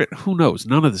appropriate? Who knows?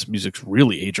 None of this music's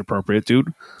really age appropriate,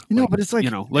 dude. No, but it's like,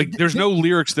 there's no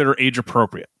lyrics that are age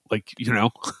appropriate. Like,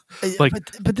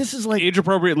 but this is like age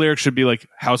appropriate lyrics should be like,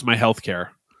 how's my health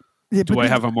care? Yeah, Do I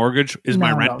have a mortgage? Is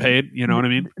my rent paid? You know what I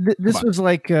mean? This was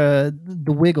like the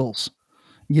Wiggles.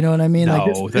 You know what I mean? No,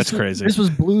 like that's crazy. This was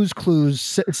Blues Clues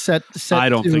set I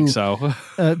don't think so.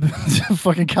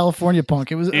 Fucking California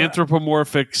punk. It was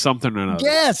anthropomorphic something or another.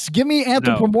 Yes, give me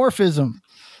anthropomorphism.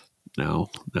 No.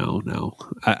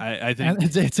 I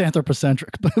think it's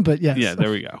anthropocentric, but yes. Yeah,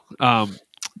 there we go.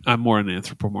 I'm more in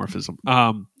anthropomorphism.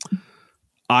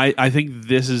 I think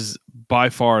this is by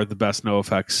far the best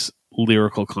NoFX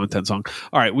lyrical content song.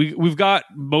 All right, we've got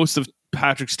most of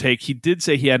Patrick's take. He did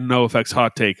say he had a NoFX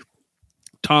hot take.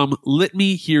 Tom, let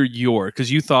me hear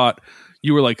because you thought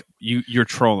you were like you're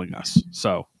trolling us.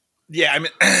 So yeah, I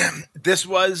mean, this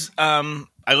was I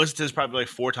listened to this probably like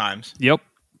 4 times. Yep.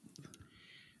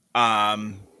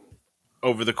 Over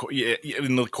in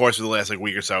the course of the last like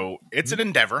week or so, it's an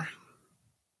endeavor.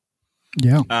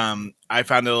 Yeah. I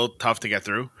found it a little tough to get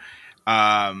through.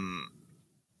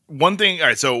 One thing, all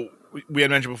right. So we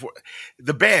had mentioned before,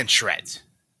 the band shreds.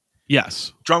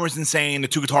 Yes. Drummer's insane. The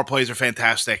 2 guitar players are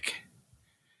fantastic.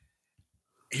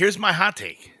 Here's my hot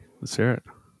take. Let's hear it.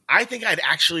 I think I'd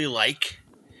actually like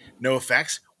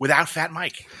NoFX without Fat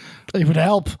Mike. It would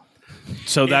help.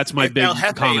 So that's my big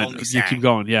comment. You keep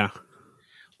going, yeah.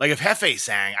 Like if Hefe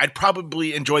sang, I'd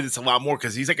probably enjoy this a lot more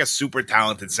because he's like a super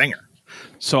talented singer.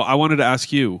 So I wanted to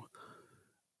ask you,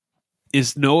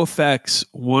 is NoFX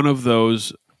one of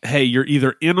those, hey, you're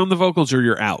either in on the vocals or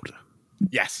you're out?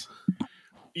 Yes.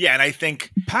 Yeah, and I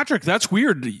think... Patrick, that's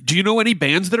weird. Do you know any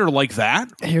bands that are like that?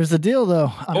 Here's the deal,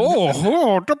 though.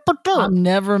 I'm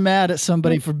never mad at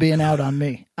somebody for being out on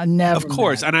me. Of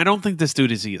course, and I don't think this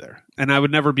dude is either. And I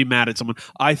would never be mad at someone.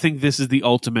 I think this is the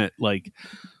ultimate, like...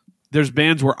 There's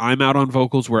bands where I'm out on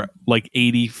vocals where like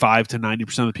 85 to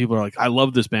 90% of the people are like, I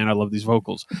love this band. I love these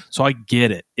vocals. So I get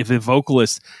it. If a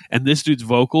vocalist... And this dude's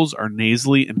vocals are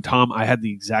nasally. And Tom, I had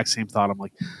the exact same thought. I'm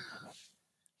like...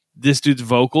 This dude's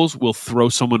vocals will throw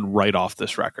someone right off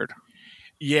this record.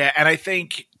 Yeah, and I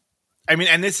think, I mean,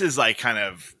 and this is like kind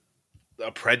of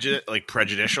a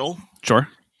prejudicial. Sure.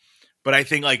 But I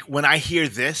think like when I hear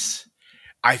this,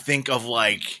 I think of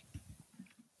like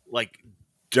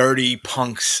dirty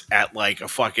punks at like a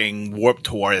fucking Warped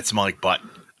Tour that smell like butt.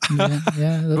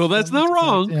 Yeah. Well, that's not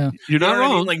wrong. Yeah. You're not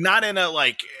wrong. I mean? Like not in a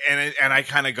like, and I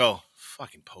kind of go,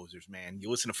 fucking posers, man. You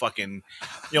listen to fucking,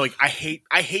 like I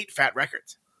hate fat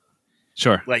records.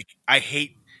 Sure. Like, I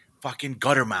hate fucking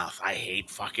Guttermouth. I hate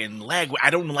fucking Leg. I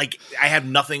don't like, I have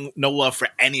no love for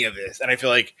any of this. And I feel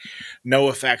like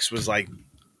NoFX was like,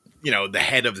 the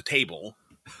head of the table.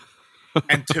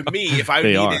 And to me, if I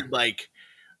needed like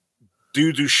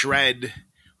dudes who shred,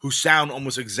 who sound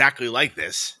almost exactly like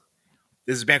this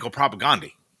is a band called Propaganda.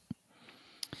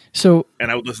 So, and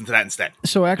I would listen to that instead.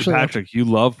 So actually, Patrick, you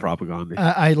love Propaganda.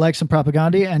 I like some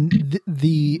Propaganda, and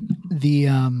the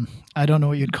I don't know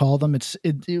what you'd call them.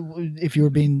 If you were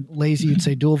being lazy, you'd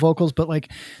say dual vocals, but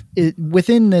like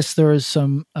within this, there is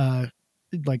some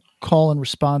like call and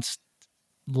response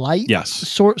light,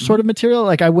 sort of material.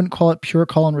 Like I wouldn't call it pure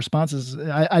call and responses.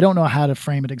 I don't know how to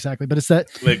frame it exactly, but it's that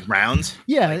like rounds.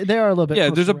 Yeah, they are a little bit.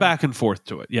 Yeah, there's a back and forth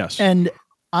to it. Yes, and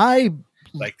I.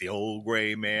 Like the old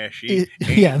gray mare sheep.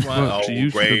 Yeah.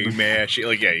 Old gray mare sheep.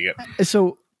 Like, yeah, you got.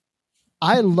 So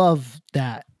I love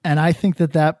that. And I think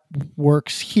that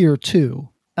works here too.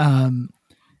 But,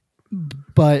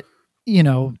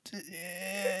 and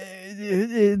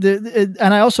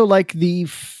I also like the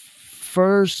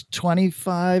first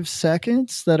 25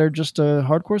 seconds that are just a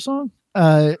hardcore song.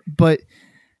 But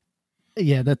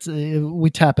yeah, that's we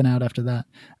tapping out after that.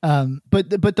 But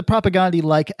the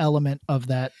Propaganda-like element of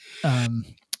that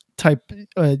type,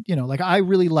 like I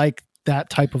really like that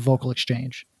type of vocal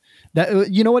exchange.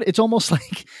 That you know what? It's almost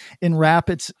like in rap,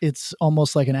 it's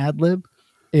almost like an ad lib.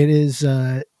 It is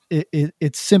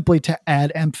it's simply to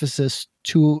add emphasis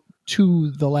to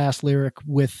the last lyric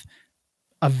with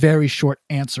a very short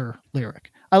answer lyric.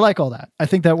 I like all that. I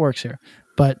think that works here,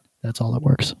 but that's all that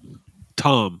works.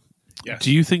 Tom. Yes.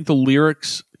 Do you think the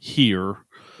lyrics here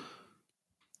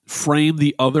frame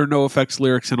the other NoFX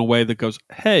lyrics in a way that goes,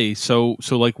 hey, so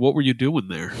like, what were you doing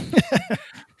there?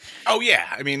 Oh, yeah.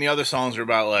 I mean, the other songs are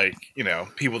about, like,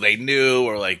 people they knew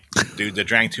or, like, dudes that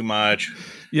drank too much.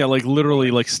 Yeah, like,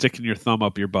 literally, like, sticking your thumb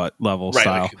up your butt level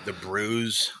style. Like the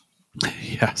bruise.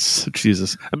 Yes.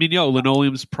 Jesus. I mean,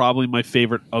 Linoleum's probably my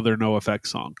favorite other NoFX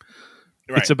song.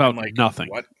 Right. It's about like, nothing.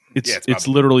 What? It's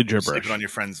literally gibberish. Sleeping on your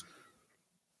friend's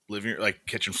living like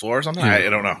kitchen floor or something. I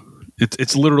don't know.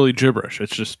 It's literally gibberish.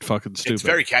 It's just fucking stupid. It's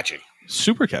very catchy.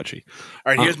 Super catchy.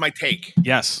 All right, here's my take.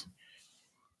 Yes.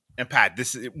 And Pat,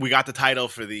 we got the title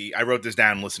for the. I wrote this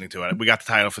down listening to it. We got the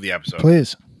title for the episode.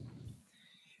 Please.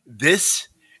 This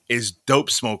is Dope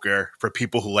Smoker for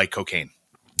people who like cocaine.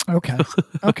 Okay.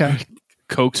 Okay.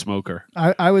 Coke smoker.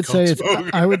 I would say it's.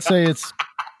 I would say it's.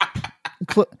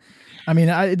 I mean,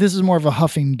 this is more of a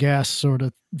huffing gas sort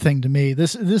of thing to me.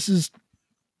 This is.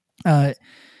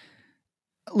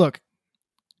 Look,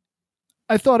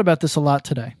 I thought about this a lot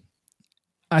today.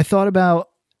 I thought about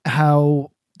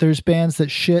how there's bands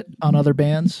that shit on other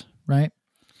bands, right?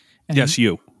 And, yes,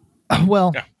 you.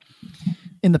 Well,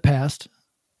 in the past,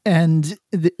 and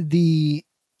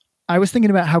I was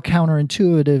thinking about how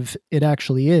counterintuitive it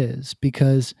actually is,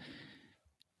 because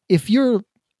if you're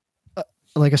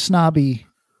like a snobby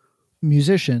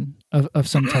musician of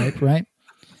some type, right?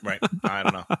 Right. I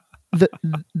don't know.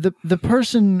 The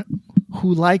person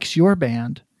who likes your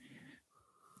band,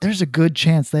 there's a good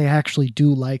chance they actually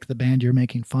do like the band you're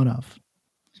making fun of.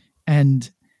 And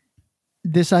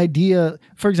this idea,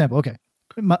 for example, okay,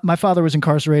 my father was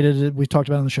incarcerated. We've talked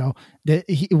about it on the show that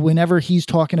whenever he's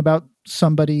talking about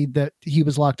somebody that he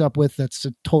was locked up with, that's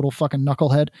a total fucking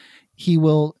knucklehead,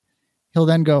 he'll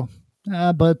then go,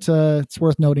 but it's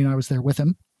worth noting I was there with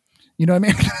him. You know what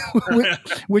I mean?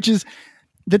 Which is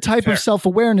the type of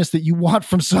self-awareness that you want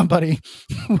from somebody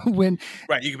when.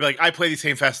 Right. You could be like, I play these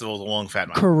same festivals along Fat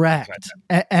Mike. Correct.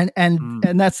 And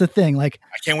that's the thing. Like,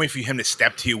 I can't wait for him to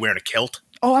step to you wearing a kilt.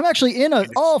 Oh, I'm actually in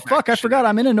fuck. I forgot.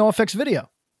 I'm in a NoFX video.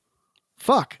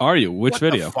 Fuck. Are you? Which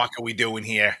video? What the fuck are we doing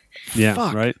here? Yeah.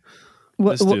 Fuck. Right.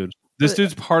 This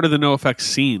dude's part of the NoFX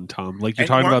scene, Tom. Like you're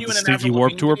talking about the Stinky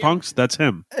Warp Tour punks. That's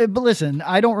him. But listen,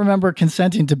 I don't remember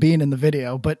consenting to being in the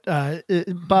video. But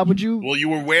Bob, would you? Well, you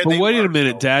were where. But wait a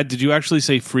minute, Dad. Did you actually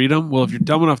say freedom? Well, if you're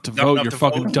dumb enough to vote, you're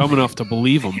fucking dumb enough to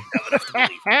believe them.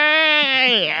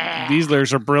 These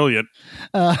lyrics are brilliant.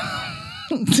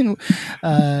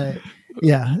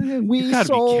 Yeah, we you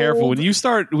gotta be careful when you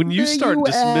start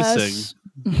dismissing.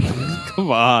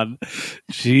 Come on,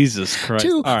 Jesus Christ!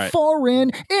 To all right.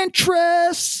 foreign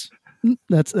interests.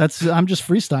 That's. I'm just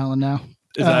freestyling now.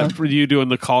 Is that for you doing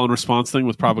the call and response thing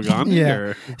with propaganda? Yeah.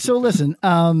 Or? So listen.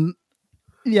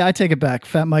 Yeah, I take it back.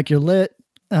 Fat Mike, you're lit.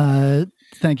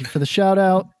 Thank you for the shout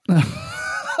out.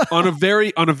 on a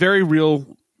very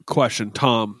real question,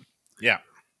 Tom. Yeah.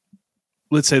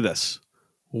 Let's say this.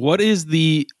 What is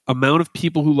the amount of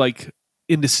people who like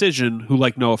Indecision who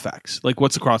like NoFX? Like,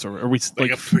 what's the crossover? Are we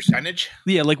like a percentage?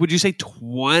 Yeah, like would you say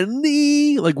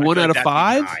 20? Like 1 out of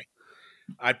 5?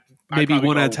 Maybe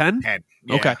 1 out of 10? 10.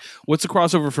 Yeah. Okay. What's the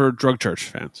crossover for Drug Church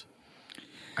fans?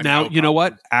 Now, you know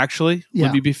what? Actually,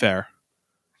 let me be fair.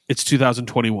 It's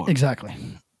 2021. Exactly.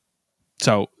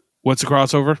 So, what's the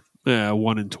crossover?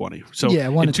 1 in 20. So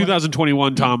in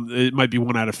 2021, Tom, it might be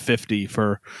 1 out of 50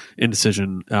 for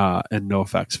Indecision and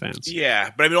NoFX fans.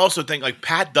 Yeah, but I mean, also think like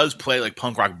Pat does play like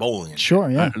punk rock bowling. Sure,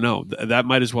 yeah. I don't know. That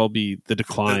might as well be the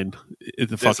decline. The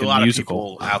There's fucking a lot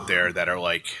musical of people out there that are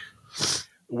like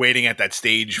waiting at that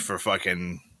stage for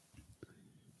fucking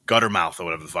Guttermouth or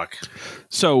whatever the fuck.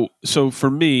 So for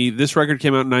me, this record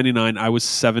came out in 99. I was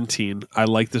 17. I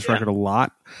like this record a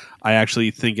lot. I actually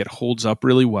think it holds up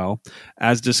really well.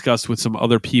 As discussed with some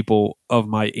other people of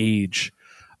my age,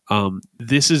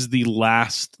 this is the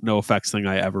last NoFX thing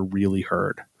I ever really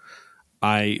heard.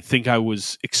 I think I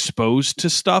was exposed to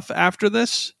stuff after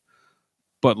this,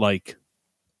 but like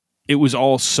it was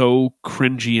all so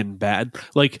cringy and bad.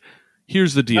 Like,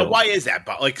 here's the deal. Now, why is that?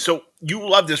 Like, so you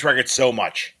love this record so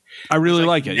much. I really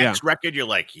like it. Next record, you're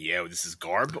like, yeah, this is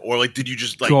garb, or like, did you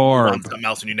just like garb. want something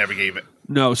else and you never gave it?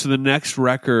 No. So the next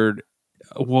record,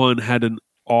 one had an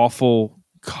awful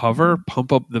cover,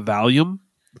 Pump Up the Volume.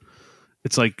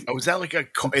 It's like, oh, is that like a?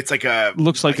 It's like a.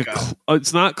 Looks like a.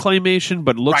 It's not claymation,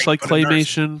 but it looks like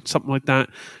claymation, something like that.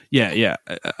 Yeah.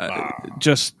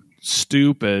 Just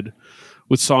stupid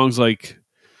with songs like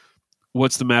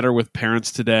 "What's the Matter with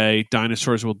Parents Today,"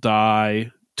 "Dinosaurs Will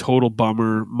Die," "Total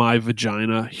Bummer," "My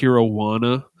Vagina," "Hero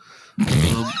Wanna,"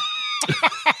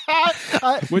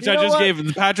 which I just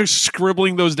gave. Patrick's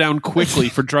scribbling those down quickly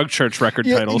for Drug Church record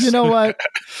titles. You know what?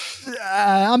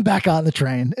 I'm back on the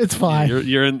train. It's fine. You're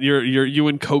you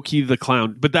and Cokie the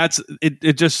Clown, but that's it.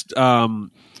 It just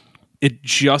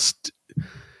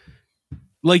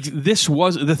like this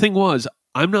was the thing was.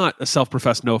 I'm not a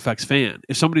self-professed NoFX fan.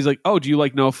 If somebody's like, "Oh, do you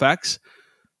like NoFX?"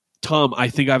 Tom, I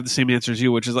think I have the same answer as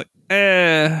you, which is like,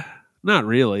 not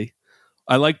really.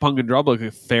 I like punk and dub like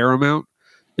a fair amount.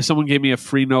 If someone gave me a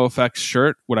free NoFX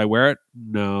shirt, would I wear it?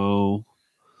 No.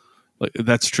 Like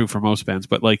that's true for most bands,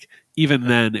 but like even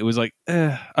then, it was like,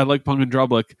 I like Punk and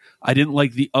Drublic. I didn't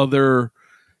like the other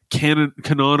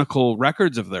canonical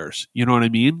records of theirs. You know what I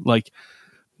mean? Like,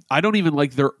 I don't even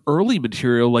like their early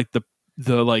material, like the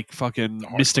like fucking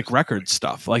Mystic Records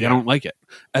stuff. Like, I don't like it.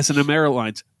 S&M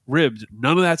Airlines, Ribbed,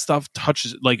 none of that stuff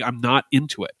touches. Like, I'm not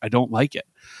into it. I don't like it.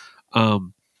 But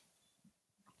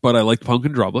I liked Punk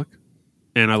and Drublic.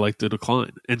 And I liked The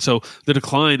Decline. And so The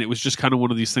Decline, it was just kind of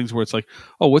one of these things where it's like,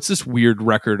 oh, what's this weird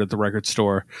record at the record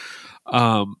store?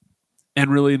 And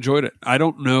really enjoyed it. I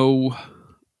don't know,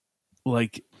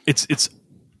 like, it's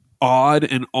odd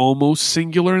and almost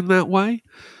singular in that way.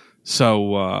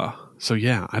 So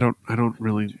yeah, I don't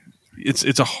really,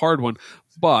 it's a hard one,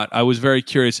 but I was very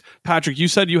curious. Patrick, you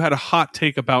said you had a hot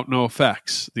take about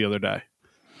NoFX the other day.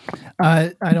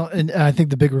 I don't. And I think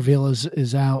the big reveal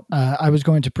is out. I was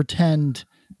going to pretend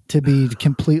to be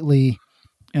completely.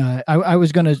 I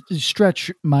was going to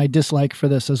stretch my dislike for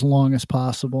this as long as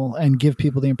possible and give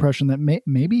people the impression that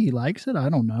maybe he likes it. I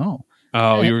don't know.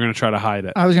 Oh, you were going to try to hide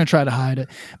it. I was going to try to hide it,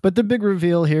 but the big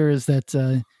reveal here is that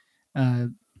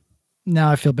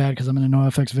now I feel bad because I'm in a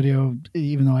NoFX video,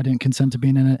 even though I didn't consent to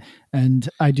being in it, and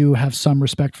I do have some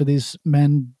respect for these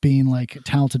men being like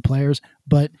talented players,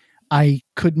 but I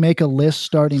could make a list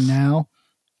starting now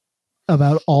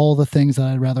about all the things that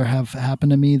I'd rather have happen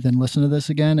to me than listen to this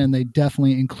again. And they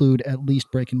definitely include at least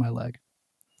breaking my leg.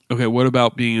 Okay. What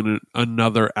about being in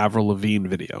another Avril Lavigne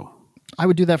video? I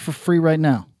would do that for free right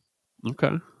now.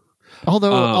 Okay.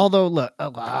 Although look,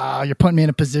 you're putting me in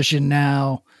a position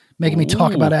now, making me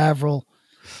talk about Avril.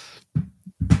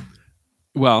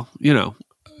 Well, I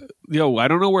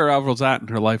don't know where Avril's at in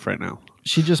her life right now.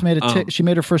 She just made she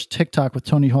made her first TikTok with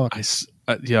Tony Hawk.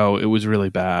 It was really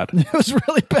bad. It was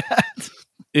really bad.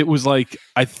 It was like,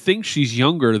 I think she's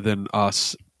younger than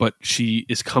us, but she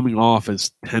is coming off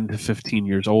as 10 to 15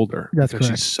 years older. That's correct.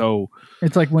 She's so.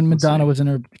 It's like when Madonna was in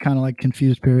her kind of like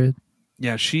confused period.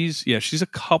 Yeah, she's a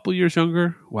couple years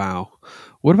younger. Wow.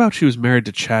 What about she was married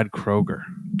to Chad Kroeger?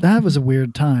 That was a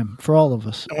weird time for all of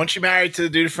us. And wasn't she married to the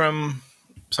dude from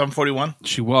Sum 41?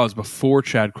 She was before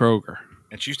Chad Kroeger.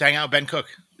 And she used to hang out with Ben Cook.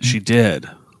 She did.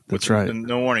 That's right. The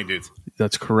No Warning dudes.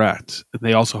 That's correct. And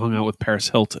they also hung out with Paris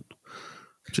Hilton,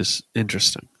 which is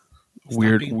interesting.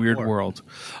 Weird world.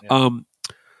 Yeah.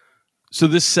 So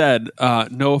this said,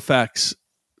 NoFX.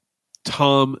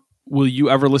 Tom, will you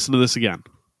ever listen to this again?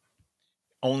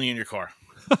 Only in your car.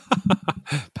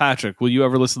 Patrick, will you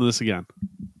ever listen to this again?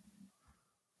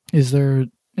 Is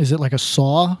it like a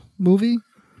Saw movie?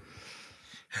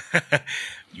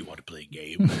 You want to play a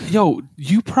game? Yo,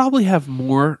 you probably have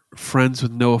more friends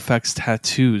with NoFX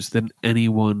tattoos than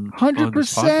anyone.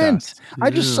 100%.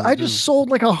 I just sold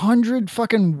like 100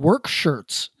 fucking work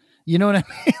shirts. You know what I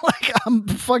mean? Like I'm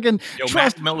fucking. Yo,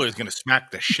 Mac Miller is gonna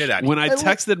smack the shit out of you. When I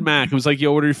texted Mac, I was like,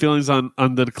 "Yo, what are your feelings on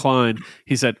The Decline?"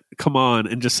 He said, "Come on,"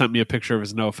 and just sent me a picture of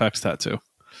his NoFX tattoo.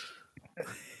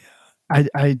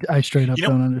 I straight up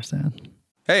don't understand.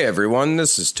 Hey everyone,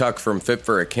 this is Tuck from Fit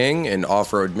for a King, an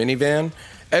off-road minivan.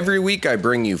 Every week I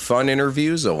bring you fun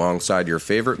interviews alongside your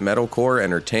favorite metalcore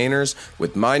entertainers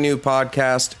with my new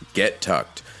podcast, Get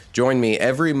Tucked. Join me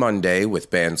every Monday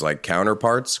with bands like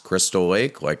Counterparts, Crystal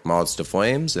Lake, like Moths to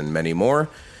Flames, and many more.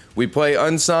 We play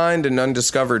unsigned and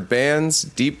undiscovered bands,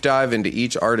 deep dive into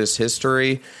each artist's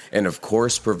history, and of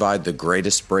course provide the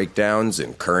greatest breakdowns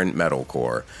in current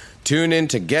metalcore. Tune in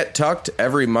to Get Tucked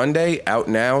every Monday, out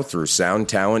now through Sound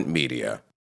Talent Media.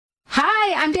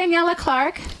 Hi, I'm Daniela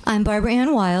Clark. I'm Barbara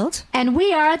Ann Wild. And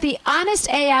we are the Honest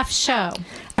AF Show.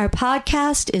 Our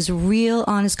podcast is real,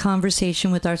 honest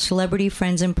conversation with our celebrity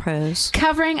friends and pros.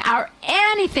 Covering our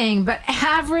anything but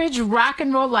average rock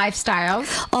and roll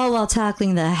lifestyles. All while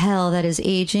tackling the hell that is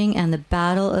aging and the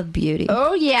battle of beauty.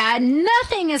 Oh yeah,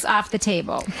 nothing is off the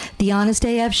table. The Honest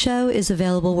AF Show is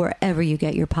available wherever you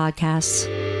get your podcasts.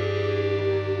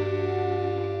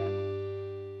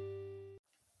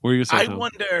 What were you gonna say, I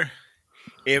wonder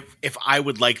if I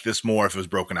would like this more if it was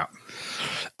broken up.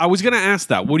 I was going to ask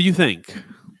that. What do you think?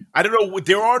 I don't know.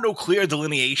 There are no clear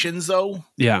delineations, though.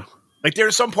 Yeah. Like, there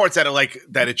are some parts that are like,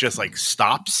 that it just like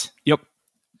stops. Yep.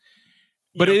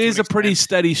 But it is a pretty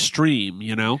steady stream,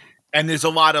 you know? And there's a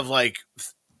lot of like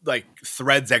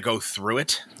threads that go through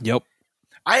it. Yep.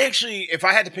 I actually, if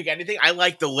I had to pick anything, I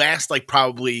like the last, like,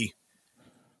 probably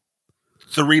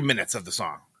 3 minutes of the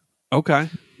song. Okay.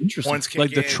 Interesting. Horns kick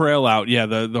like the in. trail out. Yeah.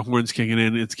 The horns kicking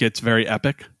in. It gets very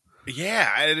epic. Yeah.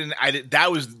 I didn't,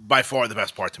 that was by far the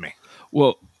best part to me.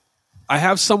 Well, I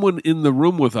have someone in the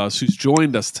room with us who's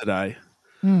joined us today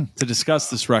to discuss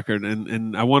this record,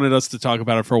 and I wanted us to talk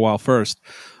about it for a while first.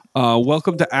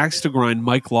 Welcome to Axe to Grind,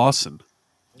 Mike Lawson.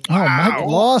 Oh, Mike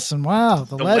Lawson. Wow.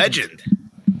 The legend.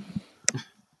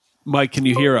 Mike, can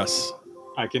you hear us?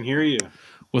 I can hear you.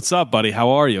 What's up, buddy? How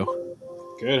are you?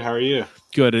 Good. How are you?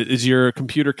 Good. Is your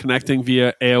computer connecting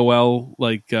via AOL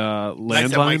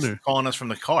landline? Or? Calling us from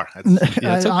the car.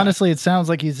 Okay. Honestly, it sounds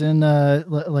like he's in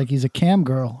like he's a cam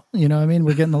girl. You know what I mean?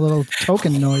 We're getting a little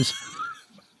token noise.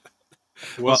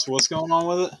 What's going on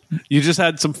with it? You just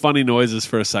had some funny noises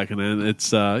for a second, and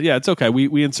it's it's okay.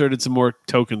 We inserted some more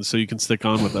tokens so you can stick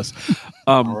on with us.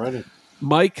 Alrighty.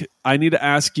 Mike, I need to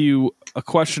ask you a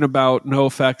question about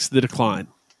NoFX The Decline.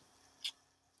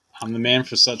 I'm the man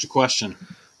for such a question.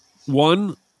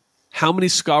 One, how many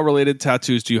ska-related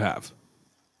tattoos do you have?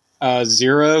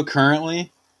 0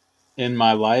 currently in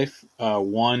my life.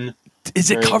 1. Is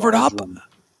it covered up? One.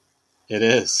 It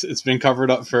is. It's been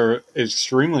covered up for an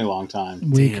extremely long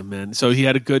time. Damn, man. So he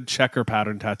had a good checker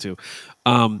pattern tattoo.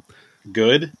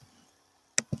 Good?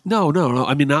 No.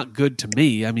 I mean, not good to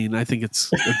me. I mean, I think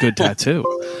it's a good tattoo.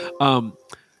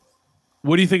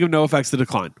 What do you think of NoFX The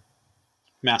Decline?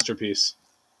 Masterpiece.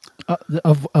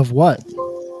 Of what?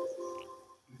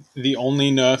 The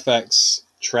only NoFX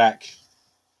track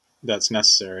that's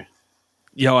necessary.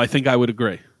 Yo, I think I would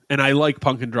agree. And I like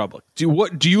Punk and Drublic.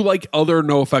 Do you like other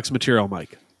NoFX material,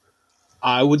 Mike?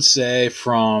 I would say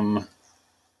from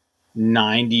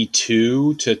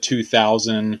 92 to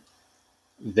 2000,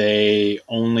 they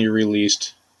only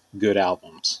released good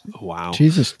albums. Wow.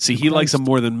 Jesus. See, he likes them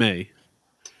more than me.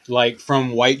 Like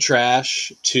from White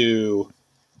Trash to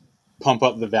Pump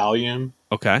Up the Volume.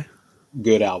 Okay.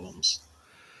 Good albums.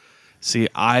 See,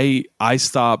 I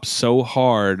stopped so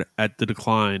hard at The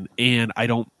Decline, and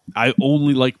I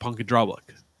only like Punk and Drublic.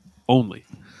 Only.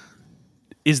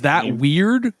 Is that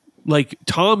weird? Like,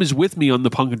 Tom is with me on the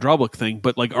Punk and Drublic thing,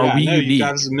 but like, are we unique? You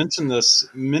guys have mentioned this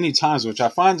many times, which I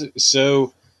find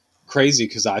so crazy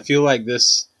because I feel like the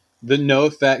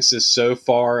NoFX is so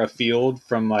far afield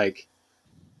from like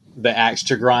the Axe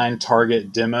to Grind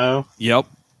Target demo. Yep.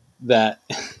 That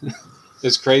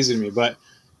is crazy to me, but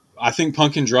I think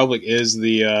Punk and Drublic is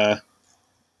the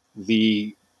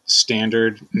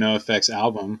standard NoFX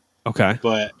album. Okay.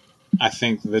 But I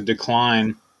think The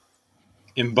Decline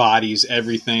embodies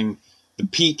everything. The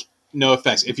peak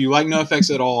NoFX. If you like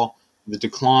NoFX at all, The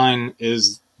Decline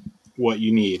is what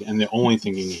you need and the only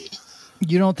thing you need.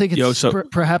 You don't think it's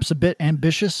perhaps a bit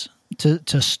ambitious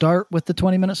to start with the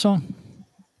 20-minute song?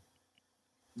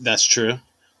 That's true.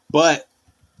 But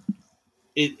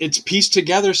it's pieced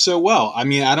together so well. I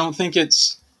mean, I don't think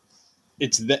it's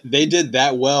that they did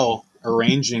that well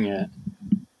arranging it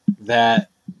that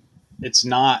it's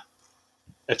not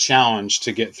a challenge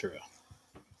to get through.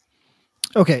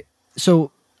 Okay,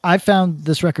 so I found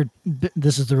this record.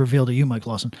 This is the reveal to you, Mike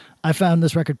Lawson. I found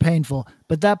this record painful,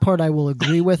 but that part I will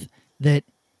agree with. That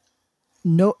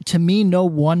to me, no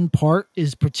one part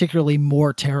is particularly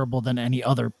more terrible than any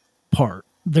other part.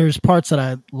 There's parts that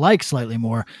I like slightly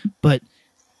more, but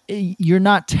you're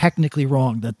not technically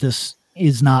wrong that this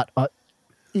is not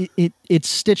it's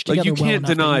stitched together. Like you can't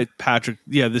deny, Patrick.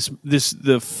 Yeah,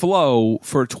 the flow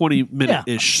for a 20-minute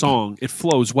ish song, it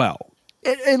flows well.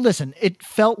 Listen, it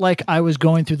felt like I was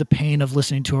going through the pain of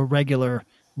listening to a regular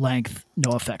length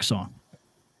NoFX song.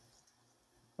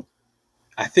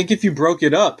 I think if you broke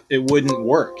it up, it wouldn't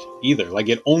work either. Like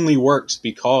it only works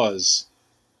because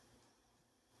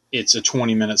it's a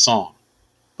 20-minute song.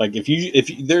 Like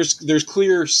if there's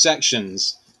clear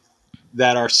sections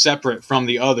that are separate from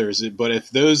the others, but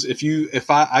if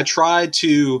I tried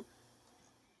to,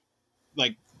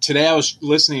 like today I was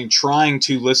trying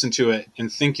to listen to it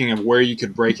and thinking of where you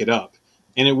could break it up,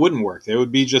 and it wouldn't work. They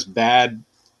would be just bad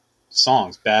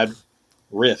songs, bad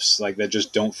riffs, like that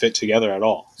just don't fit together at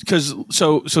all. Because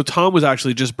so Tom was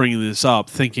actually just bringing this up,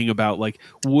 thinking about like,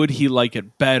 would he like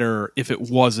it better if it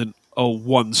wasn't a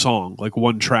one song, like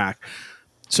one track?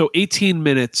 So 18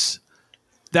 minutes,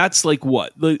 that's like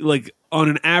what? Like on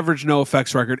an average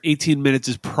NoFX record, 18 minutes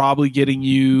is probably getting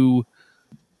you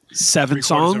 7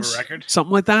 songs,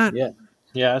 something like that.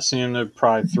 Yeah, I seen they're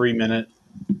probably 3 minute,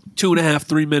 2.5,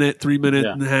 3 minute, 3 minute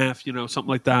and a half, something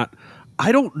like that.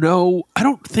 I don't know. I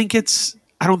don't think it's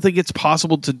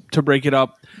possible to break it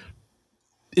up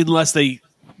unless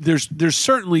there's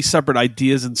certainly separate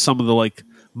ideas in some of the like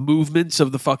movements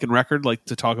of the fucking record, like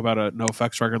to talk about a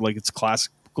NoFX record like it's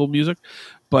classical music,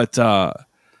 but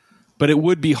it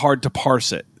would be hard to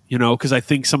parse it, because I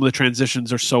think some of the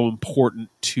transitions are so important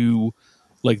to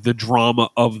like the drama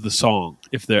of the song,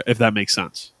 if that makes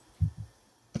sense.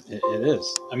 It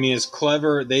is. I mean, it's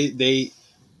clever.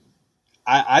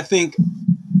 I think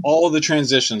all of the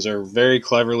transitions are very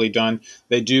cleverly done.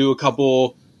 They do a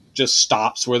couple just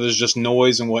stops where there's just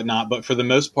noise and whatnot, but for the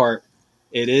most part,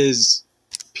 it is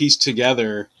pieced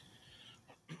together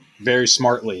very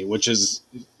smartly, which is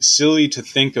silly to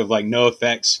think of like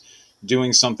NoFX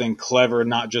doing something clever,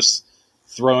 not just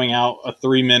throwing out a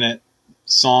 3-minute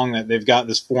song that they've got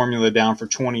this formula down for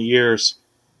 20 years.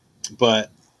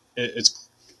 But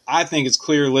I think it's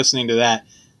clear listening to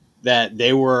that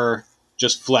they were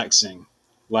just flexing.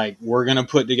 Like, we're going to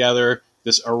put together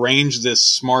arrange this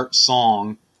smart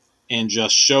song and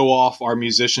just show off our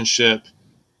musicianship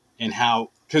and how,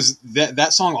 because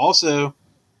that song also,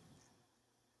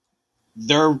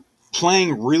 they're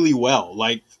playing really well.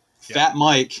 Like, Fat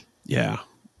Mike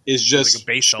is just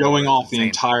like showing off the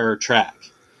entire track.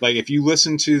 Like, if you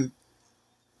listen to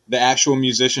the actual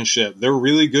musicianship, they're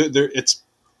really good. It's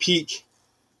peak.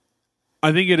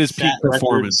 I think it is peak Fat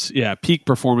performance. records. Yeah, peak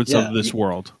performance of this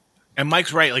world. And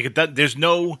Mike's right. Like, there's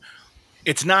no.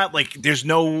 It's not like there's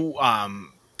no.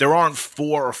 There aren't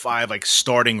 4 or 5 like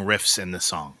starting riffs in the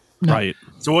song. No. Right.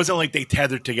 So it wasn't like they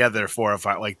tethered together 4 or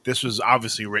 5. Like, this was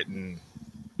obviously written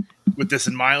with this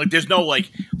in mind. Like, there's no like,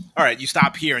 all right, you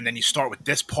stop here and then you start with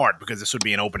this part because this would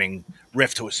be an opening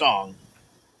riff to a song.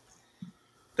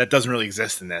 That doesn't really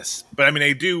exist in this. But I mean,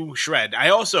 they do shred. I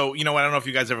also, I don't know if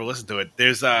you guys ever listened to it.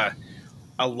 There's a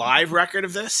live record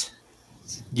of this.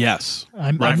 Yes.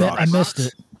 I missed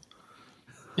it.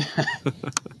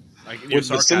 Like, With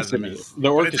the symphony, the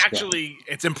orchestra. But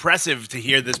it's impressive to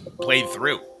hear this played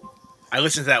through. I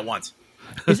listened to that once.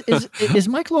 Is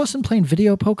Mike Lawson playing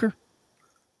video poker?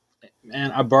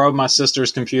 Man, I borrowed my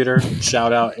sister's computer.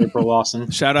 Shout out April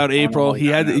Lawson. Shout out April.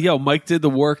 Mike did the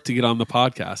work to get on the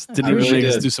podcast. Didn't even really make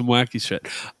us did. do some wacky shit.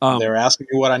 They were asking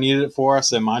me what I needed it for. I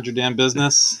said, mind your damn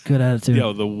business. Good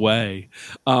attitude. The way.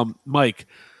 Mike,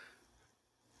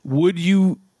 would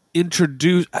you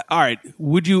introduce... All right,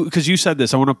 would you... Because you said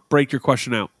this. I want to break your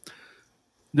question out.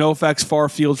 NoFX far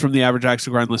field from the average Axe to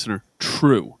Grind listener.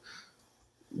 True.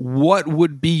 What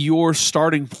would be your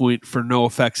starting point for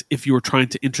NoFX if you were trying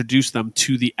to introduce them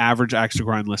to the average Axe to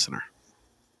Grind listener?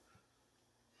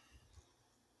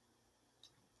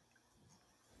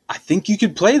 I think you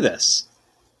could play this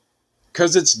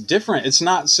because it's different. It's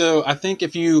not so. I think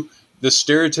the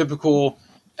stereotypical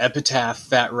Epitaph,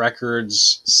 Fat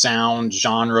Records sound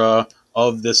genre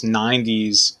of this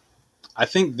 90s, I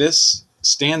think this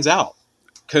stands out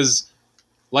because,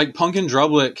 like Punk and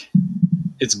Drublick,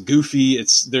 it's goofy.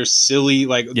 They're silly.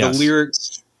 Like the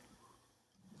lyrics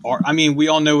are. I mean, we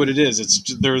all know what it is.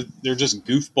 They're just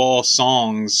goofball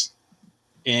songs,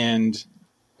 and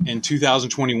in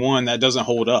 2021 that doesn't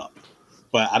hold up.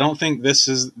 But I don't think this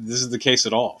is the case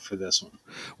at all for this one.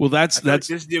 Well, that's Like, this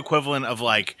is the equivalent of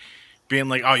like being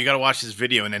like, oh, you got to watch this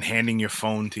video, and then handing your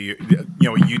phone to a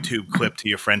YouTube clip to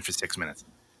your friend for 6 minutes,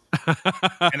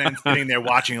 and then sitting there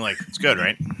watching like, it's good,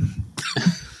 right?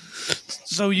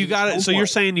 So you got it. So you're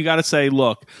saying you got to say,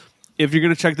 look, if you're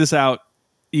going to check this out,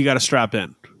 you got to strap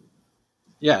in.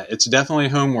 Yeah, it's definitely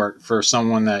homework for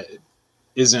someone that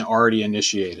isn't already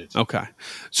initiated. Okay.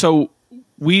 So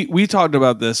we talked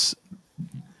about this,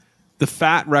 the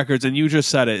Fat Records, and you just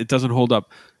said it doesn't hold up.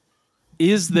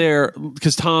 Is there,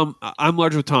 because Tom, I'm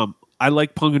large with Tom. I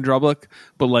like Punk and Drublick,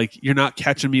 but like you're not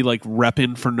catching me like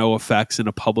repping for NoFX in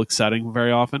a public setting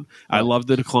very often. I love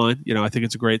the Decline. I think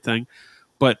it's a great thing.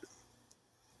 But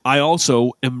I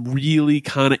also am really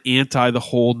kind of anti the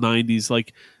whole 90s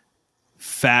like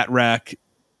Fat Wreck,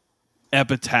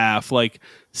 Epitaph, like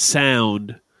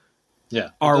sound. Yeah.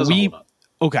 Are we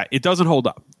okay? It doesn't hold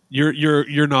up.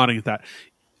 You're nodding at that.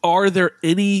 Are there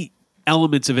any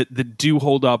elements of it that do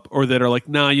hold up, or that are like,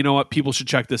 nah, you know what? People should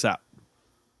check this out.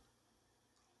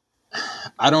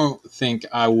 I don't think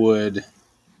I would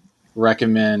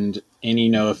recommend any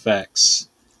NoFX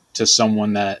to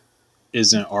someone that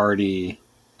isn't already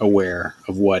aware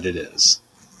of what it is.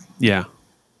 Yeah.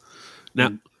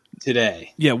 Now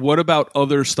today. Yeah. What about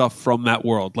other stuff from that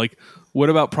world? Like, what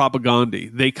about Propaganda?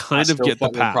 They kind of get the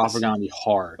pass. Propaganda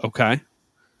hard. Okay.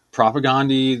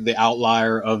 Propaganda, the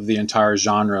outlier of the entire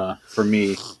genre for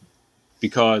me,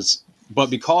 because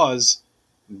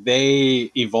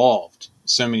they evolved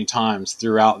so many times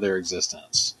throughout their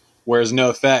existence. Whereas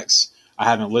NoFX, I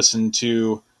haven't listened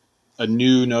to a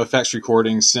new NoFX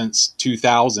recording since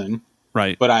 2000.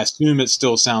 Right. But I assume it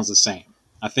still sounds the same.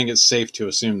 I think it's safe to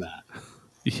assume that.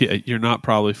 Yeah, you're not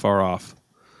probably far off.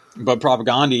 But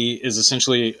Propaganda is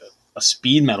essentially a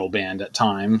speed metal band at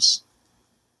times,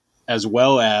 as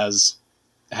well as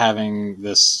having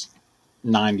this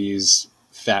 90s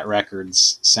Fat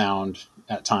Records sound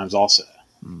at times also.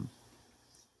 Mm.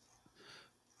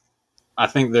 I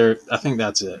think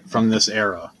that's it from this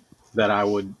era that I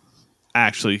would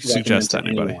actually suggest to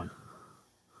anybody. Anyone.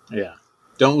 Yeah.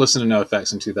 don't listen to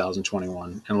NoFX in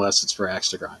 2021 unless it's for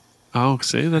extra grind. Oh,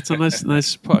 see, that's a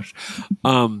nice push.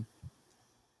 Do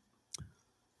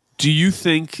you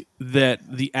think that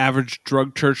the average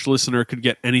Drug Church listener could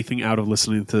get anything out of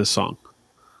listening to this song?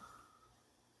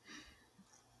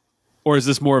 Or is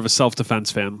this more of a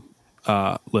self-defense fan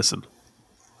listen?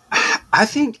 I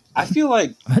feel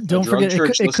like Don't forget,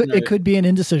 it could be an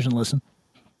indecision listen.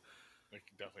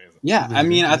 Yeah, I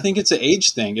mean, I think it's an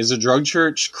age thing. Is a Drug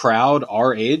Church crowd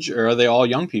our age, or are they all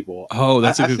young people? Oh,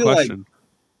 that's a good question.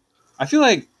 I feel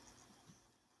like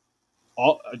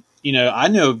all, I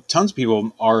know tons of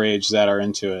people our age that are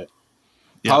into it.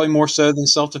 Yeah. Probably more so than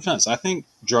self-defense. I think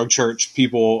Drug Church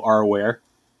people are aware.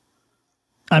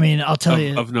 I mean, I'll tell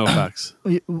you of NoFX.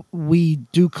 We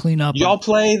do clean up. Y'all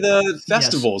play the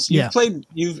festivals. Yes.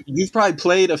 You've probably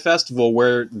played a festival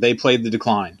where they played The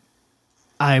Decline.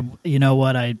 You know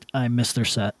what? I missed their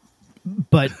set,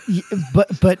 but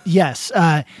yes,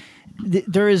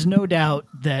 there is no doubt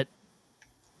that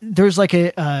there's like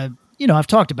I've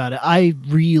talked about it. I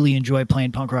really enjoy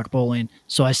playing punk rock bowling,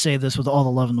 so I say this with all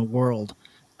the love in the world.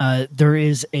 There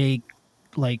is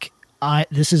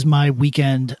this is my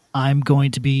weekend. I'm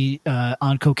going to be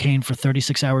on cocaine for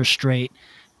 36 hours straight,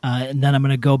 and then I'm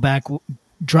going to go back.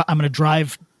 I'm going to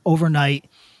drive overnight,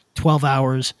 12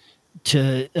 hours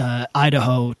to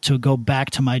Idaho to go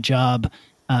back to my job,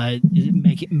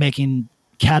 making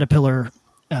Caterpillar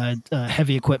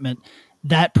heavy equipment.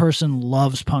 That person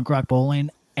loves punk rock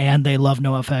bowling, and they love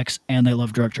NoFX, and they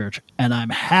love Drug Church, and I'm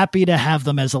happy to have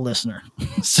them as a listener.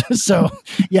 so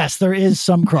yes, there is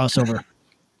some crossover.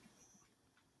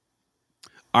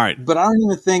 All right, but I don't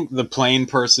even think the plain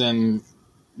person,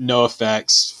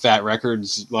 NoFX, Fat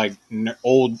Records, like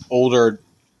older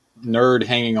nerd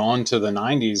hanging on to the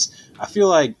 90s. I feel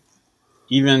like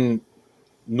even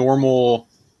normal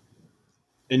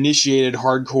initiated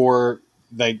hardcore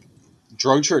like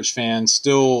Drug Church fans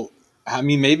still, I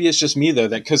mean, maybe it's just me though,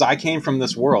 that because I came from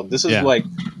this world. This is like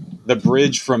the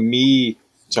bridge from me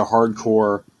to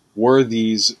hardcore were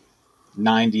these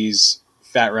 90s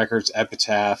Fat Records,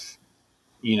 Epitaph,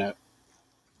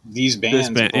 these bands.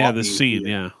 The scene,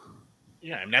 Yeah,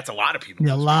 I mean that's a lot of people.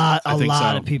 A lot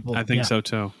of people. I think so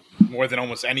too. More than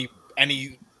almost any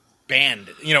band,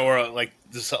 or like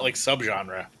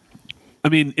subgenre. I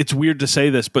mean, it's weird to say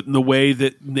this, but in the way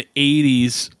that in the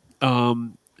 80s,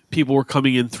 people were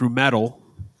coming in through metal,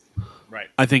 right?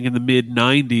 I think in the mid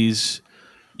 90s,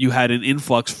 you had an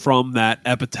influx from that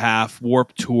Epitaph,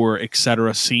 Warped Tour,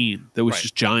 etc. scene that was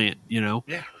just giant.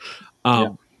 Yeah.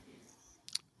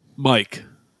 Mike,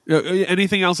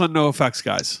 anything else on NoFX,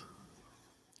 guys?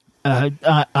 I'm good.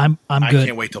 I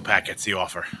can't wait till Pat gets the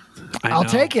offer. I'll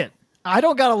take it. I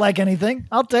don't gotta like anything.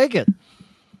 I'll take it.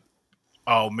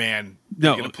 Oh man,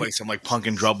 no, you're gonna play some like punk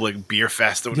and drublic beer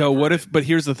fest. Or no, what if? But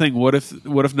here's the thing: what if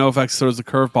NoFX throws the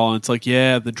curveball and it's like,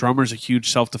 yeah, the drummer's a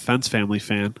huge Self-Defense Family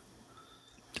fan.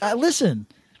 Listen,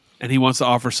 and he wants to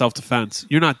offer self-defense.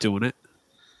 You're not doing it.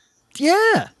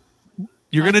 Yeah,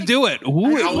 you're gonna do it.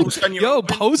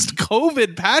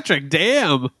 Post-COVID, Patrick.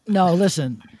 Damn. No,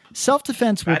 listen.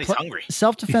 Self-defense will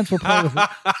play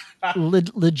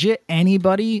with legit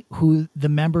anybody who the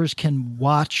members can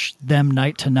watch them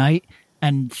night to night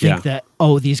and think that,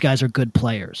 these guys are good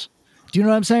players. Do you know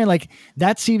what I'm saying? Like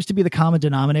that seems to be the common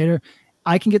denominator.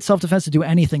 I can get self-defense to do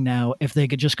anything now if they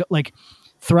could just go like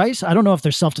Thrice. I don't know if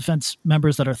there's self-defense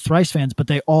members that are Thrice fans, but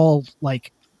they all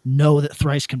like know that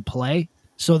Thrice can play.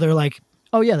 So they're like,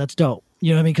 oh yeah, that's dope. You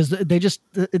know what I mean?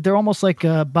 Because they're almost like,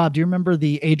 Bob, do you remember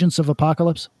the Agents of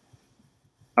Apocalypse?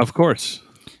 Of course.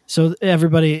 So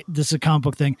everybody, this is a comic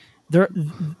book thing.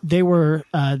 They were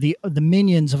the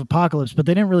minions of Apocalypse, but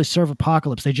they didn't really serve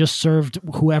Apocalypse. They just served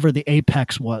whoever the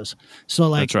apex was. So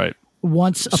like, that's right.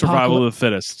 Once survival of the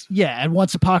fittest. Yeah, and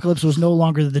once Apocalypse was no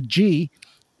longer the G,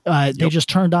 they just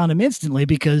turned on him instantly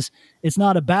because it's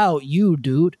not about you,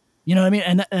 dude. You know what I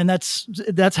mean? And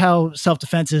that's how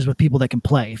self-defense is with people that can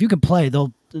play. If you can play,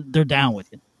 they're down with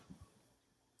you.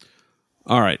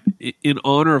 All right. In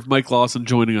honor of Mike Lawson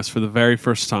joining us for the very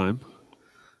first time,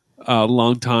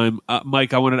 long time,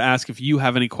 Mike, I wanted to ask if you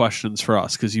have any questions for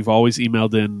us because you've always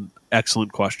emailed in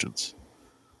excellent questions.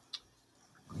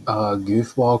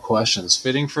 Goofball questions,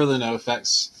 fitting for the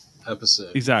NoFX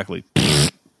episode. Exactly.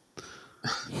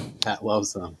 Pat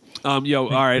loves them. All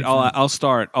right. I'll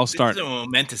start. This is a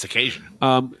momentous occasion.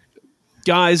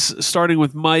 Guys, starting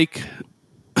with Mike,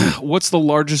 what's the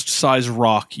largest size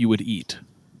rock you would eat?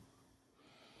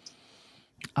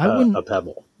 A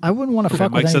pebble. I wouldn't want to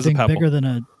fuck with anything bigger than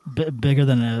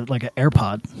a like an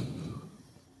AirPod.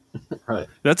 Right.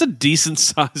 That's a decent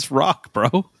sized rock, bro.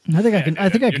 I think I can. I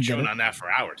think I can get it on that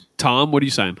for hours. Tom, what are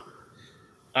you saying?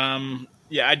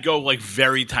 Yeah, I'd go like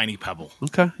very tiny pebble.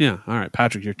 Okay, yeah. All right,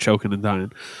 Patrick, you're choking and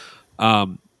dying.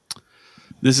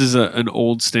 This is an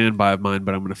old standby of mine,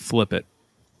 but I'm going to flip it.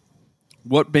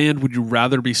 What band would you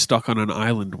rather be stuck on an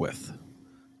island with?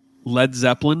 Led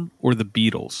Zeppelin or the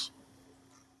Beatles?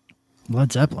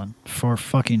 Led Zeppelin, for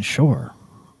fucking sure.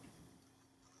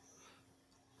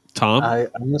 Tom? I'm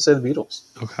going to say the Beatles.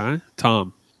 Okay.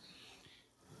 Tom?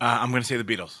 I'm going to say the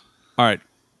Beatles. All right.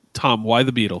 Tom, why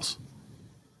the Beatles?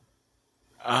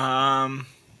 Well,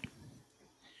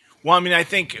 I mean, I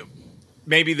think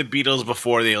maybe the Beatles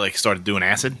before they like started doing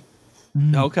acid.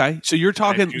 Okay, so you're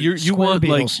talking you want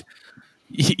Beatles.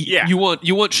 Yeah. you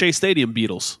want Shea Stadium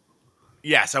Beatles.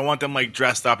 Yes, I want them like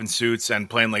dressed up in suits and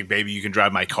playing like "Baby, You Can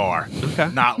Drive My Car." Okay,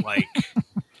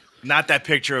 not that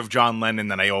picture of John Lennon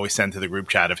that I always send to the group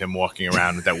chat of him walking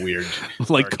around with that weird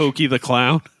like merch. Cokie the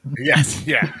Clown. Yes,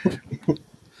 yeah.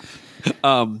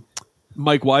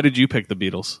 Mike, why did you pick the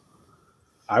Beatles?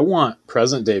 I want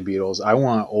present day Beatles. I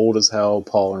want old as hell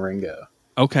Paul and Ringo.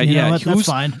 Okay, You know yeah. what? That's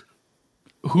fine.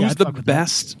 Who's I'd the fuck with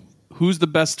best? Who's the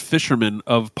best fisherman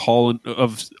of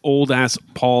old ass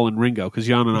Paul and Ringo? Because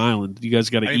you're on an island, you guys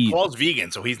got to I mean, eat. Paul's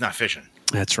vegan, so he's not fishing.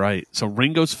 That's right. So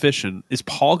Ringo's fishing. Is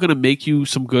Paul going to make you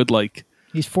some good like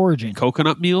He's foraging.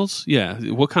 coconut meals? Yeah.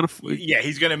 What kind of? Yeah,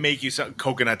 he's gonna make you some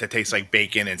coconut that tastes like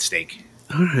bacon and steak.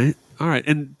 All right.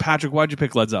 And Patrick, why'd you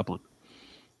pick Led Zeppelin?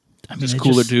 I mean, Just it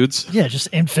cooler dudes. Yeah, just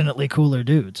infinitely cooler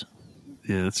dudes.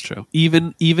 Yeah, that's true.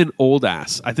 Even old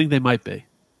ass. I think they might be.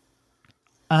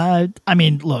 I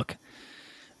mean, look,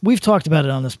 we've talked about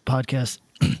it on this podcast.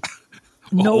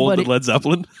 Old Led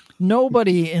Zeppelin.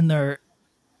 Nobody's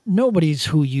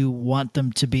who you want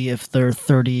them to be if they're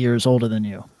 30 years older than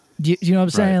you. Do you know what I'm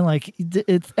saying? Right. Like,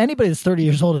 if anybody that's 30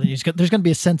 years older than you, there's going to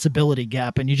be a sensibility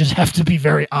gap, and you just have to be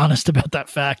very honest about that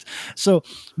fact. So,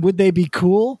 would they be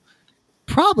cool?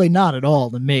 Probably not at all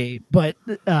to me, but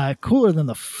cooler than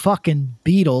the fucking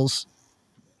Beatles.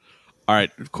 All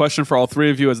right. Question for all three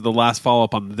of you as the last follow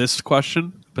up on this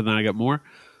question, but then I got more.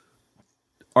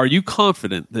 Are you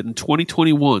confident that in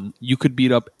 2021 you could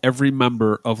beat up every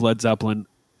member of Led Zeppelin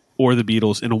or the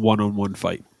Beatles in a one-on-one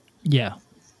fight? Yeah.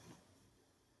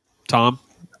 Tom?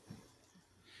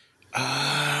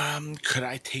 Could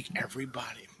I take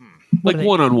everybody? Like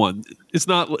one-on-one. It's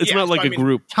not like a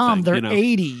group. Tom, thing, they're you know?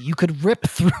 80. You could rip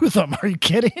through them. Are you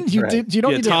kidding? You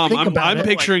don't need Tom, to think about I'm it.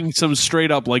 picturing some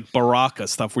straight up like Baraka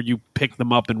stuff where you pick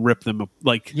them up and rip them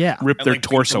rip And, their like, beat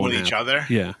torso them with in each half. other?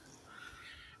 Yeah.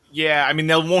 Yeah, I mean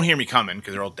they won't hear me coming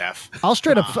because they're all deaf. I'll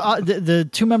straight up the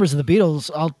two members of the Beatles.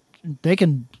 They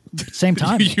can same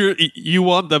time. You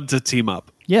want them to team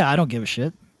up. Yeah, I don't give a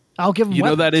shit. I'll give them. You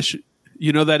know that weapons. issue.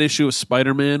 You know that issue of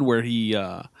Spider-Man where he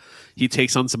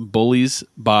takes on some bullies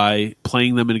by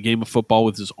playing them in a game of football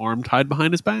with his arm tied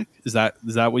behind his back. Is that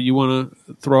what you want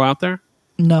to throw out there?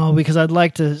 No, because I'd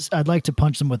like to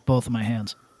punch them with both of my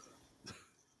hands.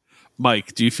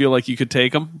 Mike, do you feel like you could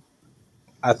take them?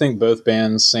 I think both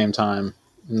bands same time,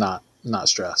 not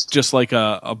stressed. Just like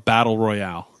a battle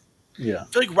royale. Yeah. I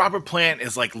feel like Robert Plant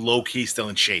is like low key still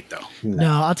in shape though.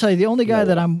 No, I'll tell you, the only guy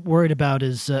that I'm worried about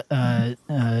is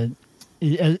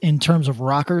in terms of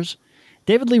rockers.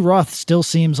 David Lee Roth still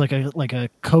seems like a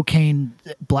cocaine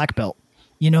black belt.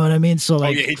 You know what I mean? So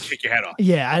like, yeah, he'd kick your head off.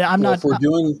 Yeah, I'm not. If we're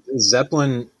doing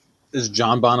Zeppelin, is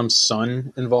John Bonham's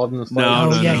son involved in the fight?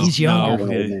 No, he's younger.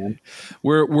 Man.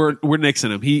 We're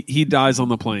nixing him. He dies on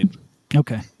the plane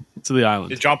Okay. to the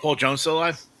island. Is John Paul Jones still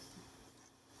alive?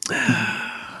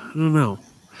 I don't know.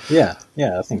 Yeah,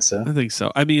 I think so. I think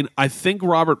so. I mean, I think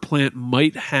Robert Plant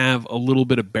might have a little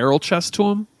bit of barrel chest to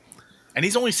him. And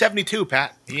he's only 72,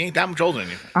 Pat. He ain't that much older than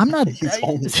you. I'm not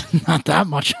not that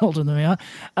much older than me.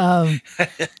 Huh?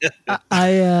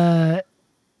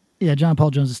 Yeah, John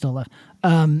Paul Jones is still alive.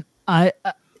 I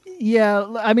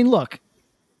mean, look,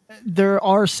 there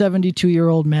are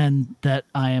 72-year-old men that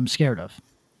I am scared of.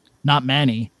 Not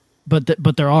many, but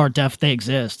there are they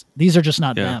exist. These are just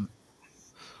not them.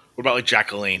 What about like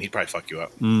Jacqueline? He'd probably fuck you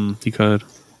up. He could.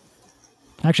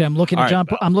 Actually, I'm looking at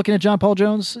I'm looking at John Paul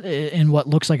Jones in what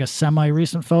looks like a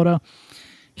semi-recent photo.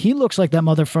 He looks like that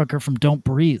motherfucker from Don't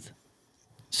Breathe.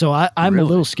 So I'm a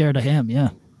little scared of him. Yeah.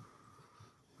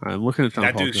 I'm looking at John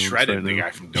that Paul dude's Jones shredded. right The now. guy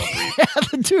from Don't Breathe. Yeah,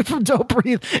 the dude from Don't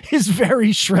Breathe is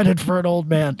very shredded for an old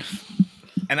man.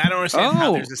 And I don't understand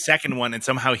how there's a second one and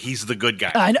somehow he's the good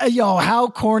guy. How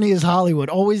corny is Hollywood?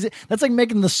 Always, that's like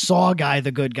making the Saw guy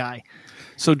the good guy.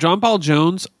 So John Paul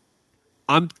Jones,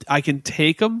 I can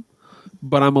take him,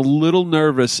 but I'm a little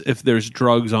nervous if there's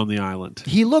drugs on the island.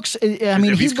 He looks. I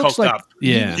mean, If he he's looks coked like. up,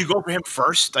 Yeah. do you go for him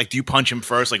first? Like, do you punch him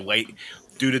first? Like, wait,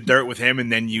 do the dirt with him,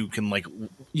 and then you can like.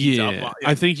 Yeah,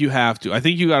 I think you have to. I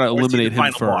think you got to eliminate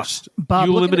him first. Bob,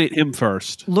 you look at eliminate him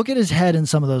first. Look at his head in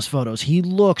some of those photos. He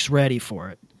looks ready for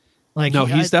it. Like no,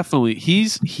 he's definitely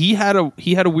he had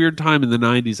a weird time in the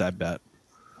 90s, I bet.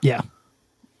 Yeah.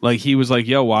 Like he was like,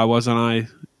 "Yo, why wasn't I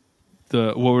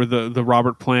what were the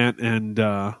Robert Plant and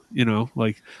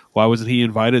like why wasn't he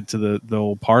invited to the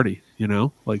old party,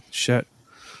 Like shit."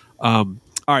 All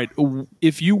right,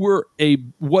 if you were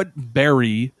what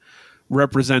berry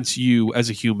represents you as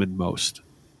a human most?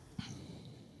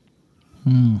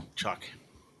 Chuck.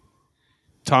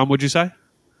 Tom, what'd you say? I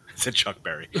said Chuck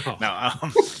Berry. Oh. No,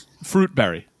 fruit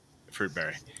berry. Fruit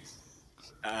berry.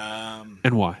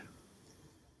 And why?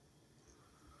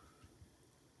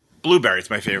 Blueberry is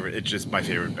my favorite. It's just my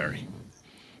favorite berry.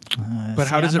 But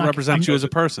how does it represent you as a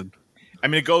person? I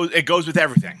mean, it goes with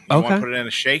everything. You Okay. want to put it in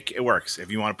a shake, it works.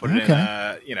 If you want to put it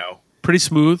in a, pretty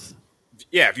smooth.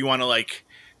 Yeah, if you want to like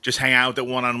just hang out with it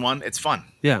one-on-one, it's fun.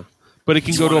 Yeah, but it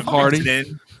can go to a party. Mix it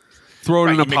in. Throw it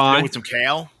Right, in a you mix it pie in with some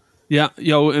kale. Yeah,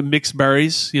 and mixed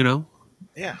berries. Yeah.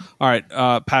 All right,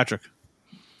 Patrick.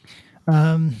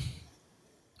 I'm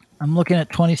looking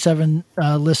at 27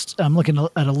 list. I'm looking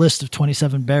at a list of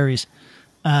 27 berries.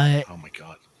 Oh my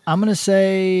god. I'm gonna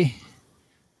say.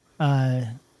 I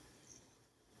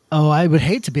would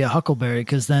hate to be a huckleberry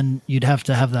because then you'd have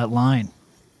to have that line.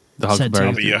 The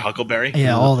huckleberry. Be a huckleberry.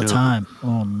 Yeah, all the time.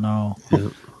 Oh no. Yeah.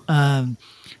 I'm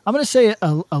gonna say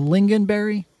a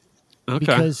lingonberry.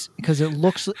 Okay. Because it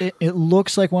looks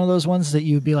like one of those ones that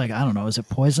you'd be like, I don't know, is it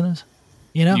poisonous?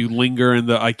 You linger in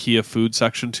the IKEA food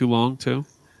section too long too.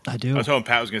 I do. I was hoping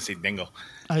Pat was going to say dingle.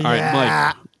 All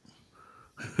right,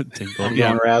 Mike. Dingle. I'm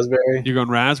going raspberry. You're going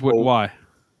ras? Why?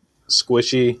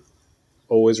 Squishy,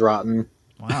 always rotten.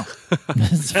 Wow.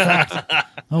 That's a fact.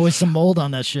 Always some mold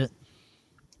on that shit.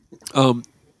 The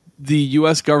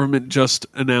U.S. government just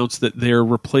announced that they're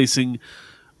replacing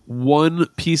one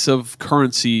piece of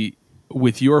currency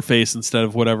with your face instead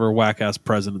of whatever whack-ass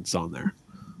president's on there.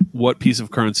 What piece of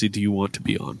currency do you want to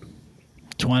be on?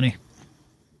 20.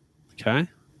 Okay.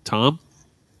 Tom?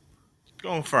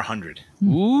 Going for 100.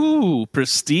 Ooh,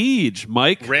 prestige.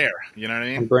 Mike? Rare. You know what I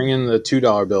mean? I'm bringing the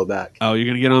 $2 bill back. Oh, you're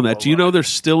going to get on that. Do you know they're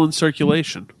still in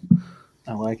circulation?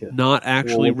 I like it. Not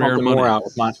actually we'll rare pump money. more out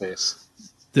with my face.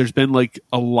 There's been like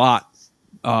a lot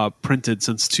printed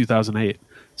since 2008.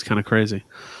 It's kind of crazy.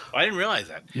 Oh, I didn't realize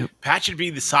that. Yep. Pat should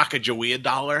be the Sacagawea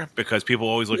dollar because people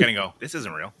always look at it and go, this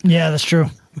isn't real. Yeah, that's true.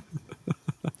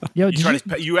 Yo,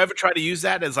 You ever try to use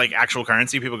that as like actual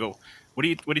currency? People go, what are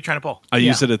you trying to pull? I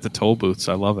use it at the toll booths.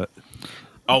 I love it.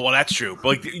 Oh, well, that's true. But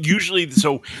like usually,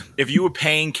 so if you were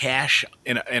paying cash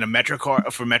in a Metro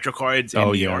card for Metro cards in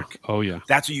New York,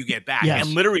 that's what you get back. Yes.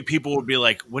 And literally, people would be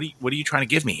like, "What are you trying to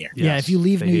give me here?" Yeah, if you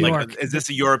leave New York, like, is this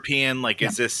a European? Like,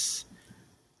 is this?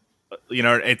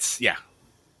 It's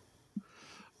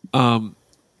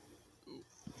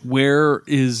Where's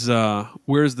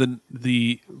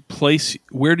the place?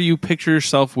 Where do you picture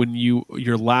yourself when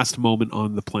your last moment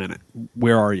on the planet?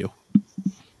 Where are you?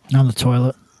 on the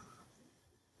toilet.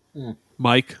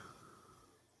 Mike?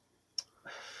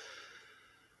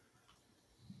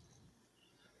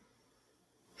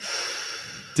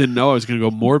 Didn't know I was going to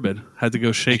go morbid. Had to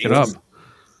go shake it up.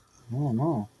 Oh, no.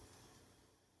 All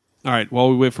right. While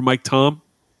we wait for Mike, Tom?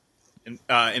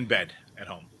 in bed at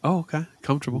home. Oh, okay.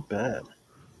 Comfortable. Bad.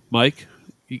 Mike,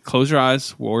 you close your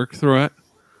eyes. We'll work through it.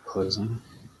 Closing.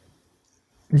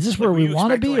 Is this where we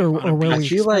want to be, or where I we?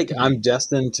 feel like I'm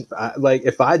destined to. Like,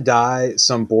 if I die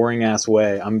some boring ass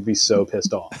way, I'm gonna be so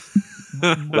pissed off.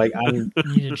 Like, I'm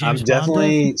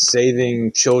definitely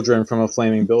saving children from a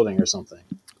flaming building or something.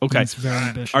 Okay. That's very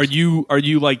ambitious. Are you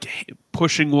like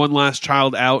pushing one last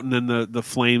child out and then the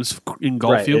flames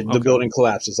engulf Right, you? the building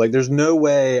collapses. Like, there's no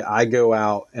way I go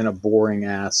out in a boring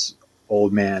ass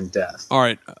old man death. All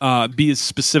right. Be as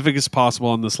specific as possible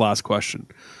on this last question.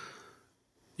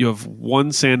 You have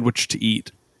one sandwich to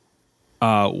eat.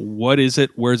 What is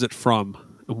it? Where is it from?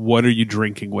 What are you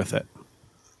drinking with it?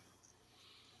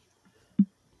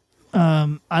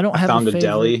 I don't have. Found a favorite.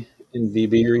 deli in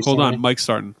VB recently. Hold on, Mike's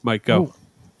starting. Mike, go. Oh,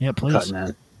 yeah, please. Cutting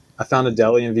in. I found a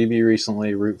deli in VB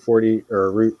recently, Route 40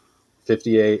 or Route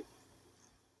 58.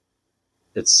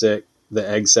 It's sick. The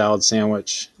egg salad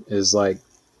sandwich is like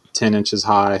 10 inches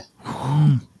high.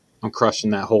 I'm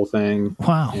crushing that whole thing.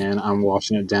 Wow. And I'm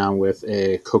washing it down with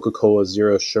a Coca-Cola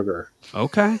Zero Sugar.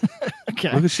 Okay.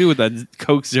 Okay. Look at you with that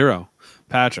Coke Zero.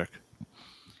 Patrick.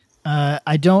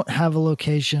 I don't have a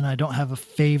location. I don't have a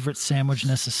favorite sandwich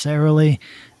necessarily.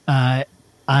 Why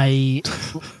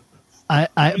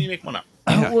don't you make one up?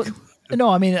 Well, No,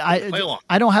 I mean, Play along.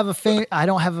 I don't have a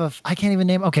I can't even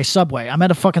name. Okay, Subway. I'm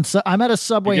at a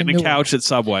Subway. You're in getting a Newark. couch at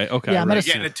Subway. Okay. Yeah, I'm right.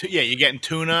 at You're getting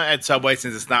tuna at Subway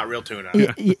since it's not real tuna.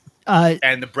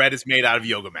 And the bread is made out of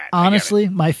yoga mat. Honestly,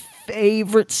 my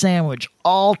favorite sandwich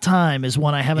all time is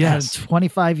one I haven't had in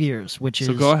 25 years, which is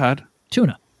go ahead.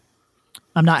 Tuna.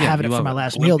 I'm not having you it for love my it.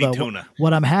 last meal though. Tuna.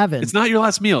 What I'm having. It's not your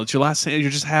last meal. It's your last. You're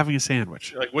just having a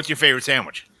sandwich Like, what's your favorite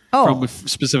sandwich? from a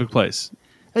specific place.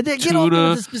 Get on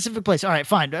with the specific place. All right,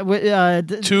 fine.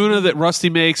 Tuna that Rusty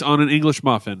makes on an English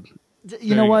muffin.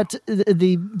 You know what?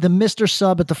 The Mr.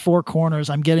 Sub at the Four Corners.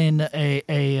 I'm getting a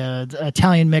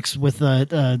Italian mix with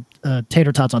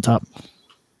tater tots on top.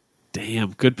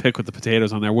 Damn, good pick with the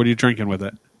potatoes on there. What are you drinking with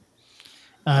it?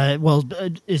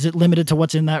 Is it limited to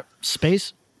what's in that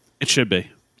space? It should be.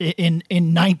 In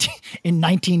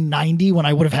 1990 when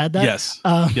I would have had that. Yes.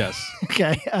 Yes.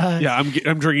 Okay. Yeah, I'm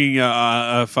drinking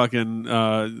a fucking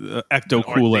Ecto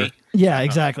Cooler. Yeah,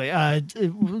 exactly.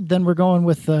 Then we're going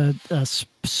with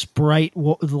Sprite,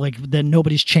 like then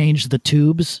nobody's changed the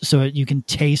tubes, so you can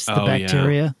taste the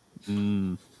bacteria.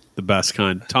 Yeah. The best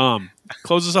kind. Tom,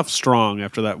 close us off strong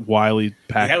after that wily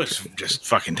pack. That was just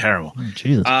fucking terrible. Oh,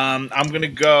 Jesus. I'm gonna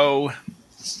go.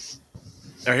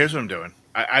 Here's what I'm doing.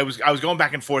 I was going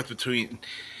back and forth between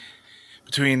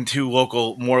two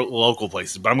more local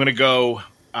places, but I'm gonna go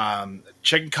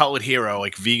Chicken Cutlet Hero,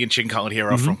 like vegan Chicken Cutlet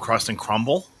Hero from Crust and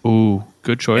Crumble. Ooh,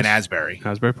 good choice. In Asbury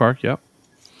Park. Yep.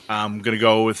 I'm gonna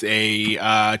go with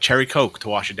a cherry Coke to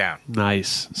wash it down.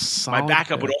 Nice. Solid My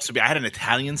backup pick. would also be I had an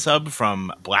Italian sub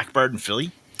from Blackbird in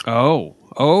Philly. Oh.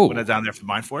 When I was down there for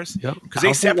Mine Forest. Yep. Because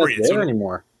they separated there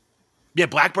anymore. Yeah,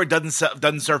 Blackbird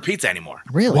doesn't serve pizza anymore.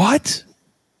 Really? What?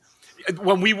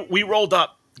 When we rolled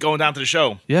up going down to the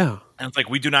show, Yeah. and it's like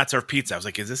we do not serve pizza. I was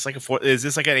like, is this like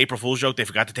an April Fool's joke they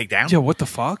forgot to take down? Yeah. What the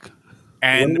fuck?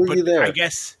 And When were you there? I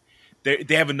guess they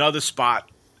have another spot.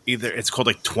 Either it's called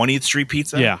like 20th Street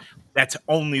Pizza. Yeah. That's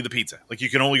only the pizza. Like you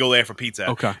can only go there for pizza.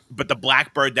 Okay. But the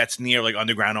Blackbird that's near like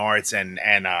Underground Arts and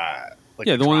like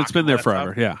Yeah, the one that's Croc been there and all that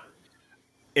forever. stuff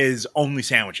Yeah. is only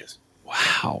sandwiches.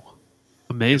 Wow.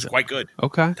 Amazing. Quite good.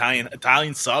 Okay.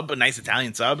 Italian sub, a nice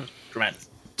Italian sub. Tremendous.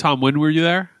 Tom, when were you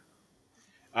there?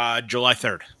 July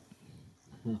 3rd.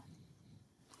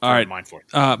 All right. Mine for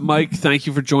it. Mike, thank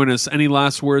you for joining us. Any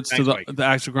last words Thanks, to Mike. the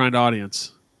Extra Grind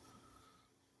audience?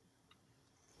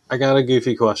 I got a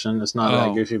goofy question. It's not Oh,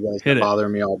 that goofy, but it's hit been it.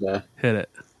 bothering me all day. Hit it.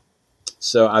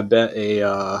 So I bet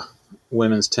a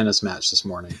women's tennis match this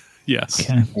morning, Yes.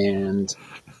 Okay. and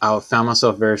I found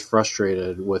myself very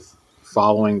frustrated with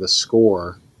following the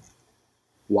score.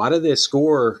 Why did they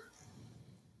score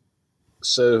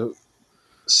so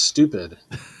stupid?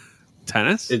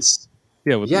 Tennis? It's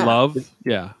with yeah, love.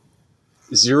 Yeah.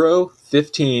 0,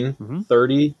 15, Mhm.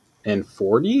 30, and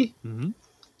 40? Mhm.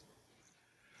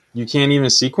 You can't even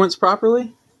sequence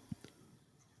properly?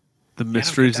 The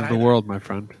mysteries of the world, my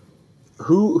friend.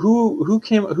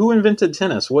 Who invented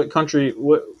tennis? What country?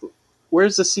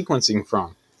 Where's the sequencing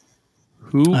from?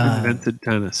 Who invented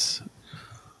tennis?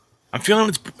 I'm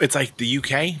feeling it's like the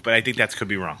UK, but I think that could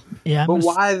be wrong. Yeah. But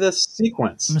why the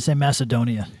sequence? I'm gonna say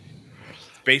Macedonia.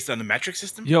 Based on the metric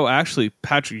system? Yo, actually,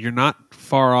 Patrick, you're not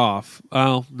far off.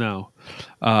 Well, no.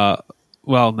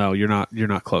 No, you're not. You're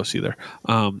not close either.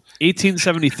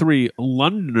 1873,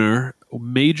 Londoner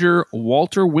Major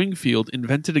Walter Wingfield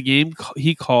invented a game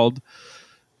he called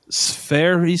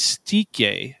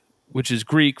Spheristike, which is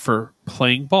Greek for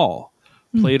playing ball.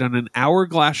 Played on an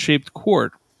hourglass-shaped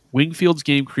court. Wingfield's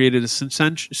game created a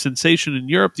sensation in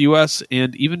Europe, the U.S.,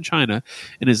 and even China,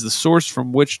 and is the source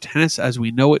from which tennis as we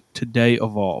know it today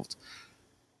evolved.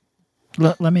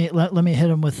 Let me hit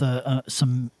him with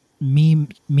some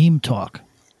meme talk.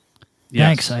 Yes.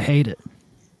 Thanks, I hate it.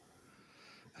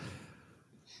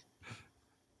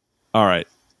 All right.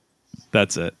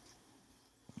 That's it.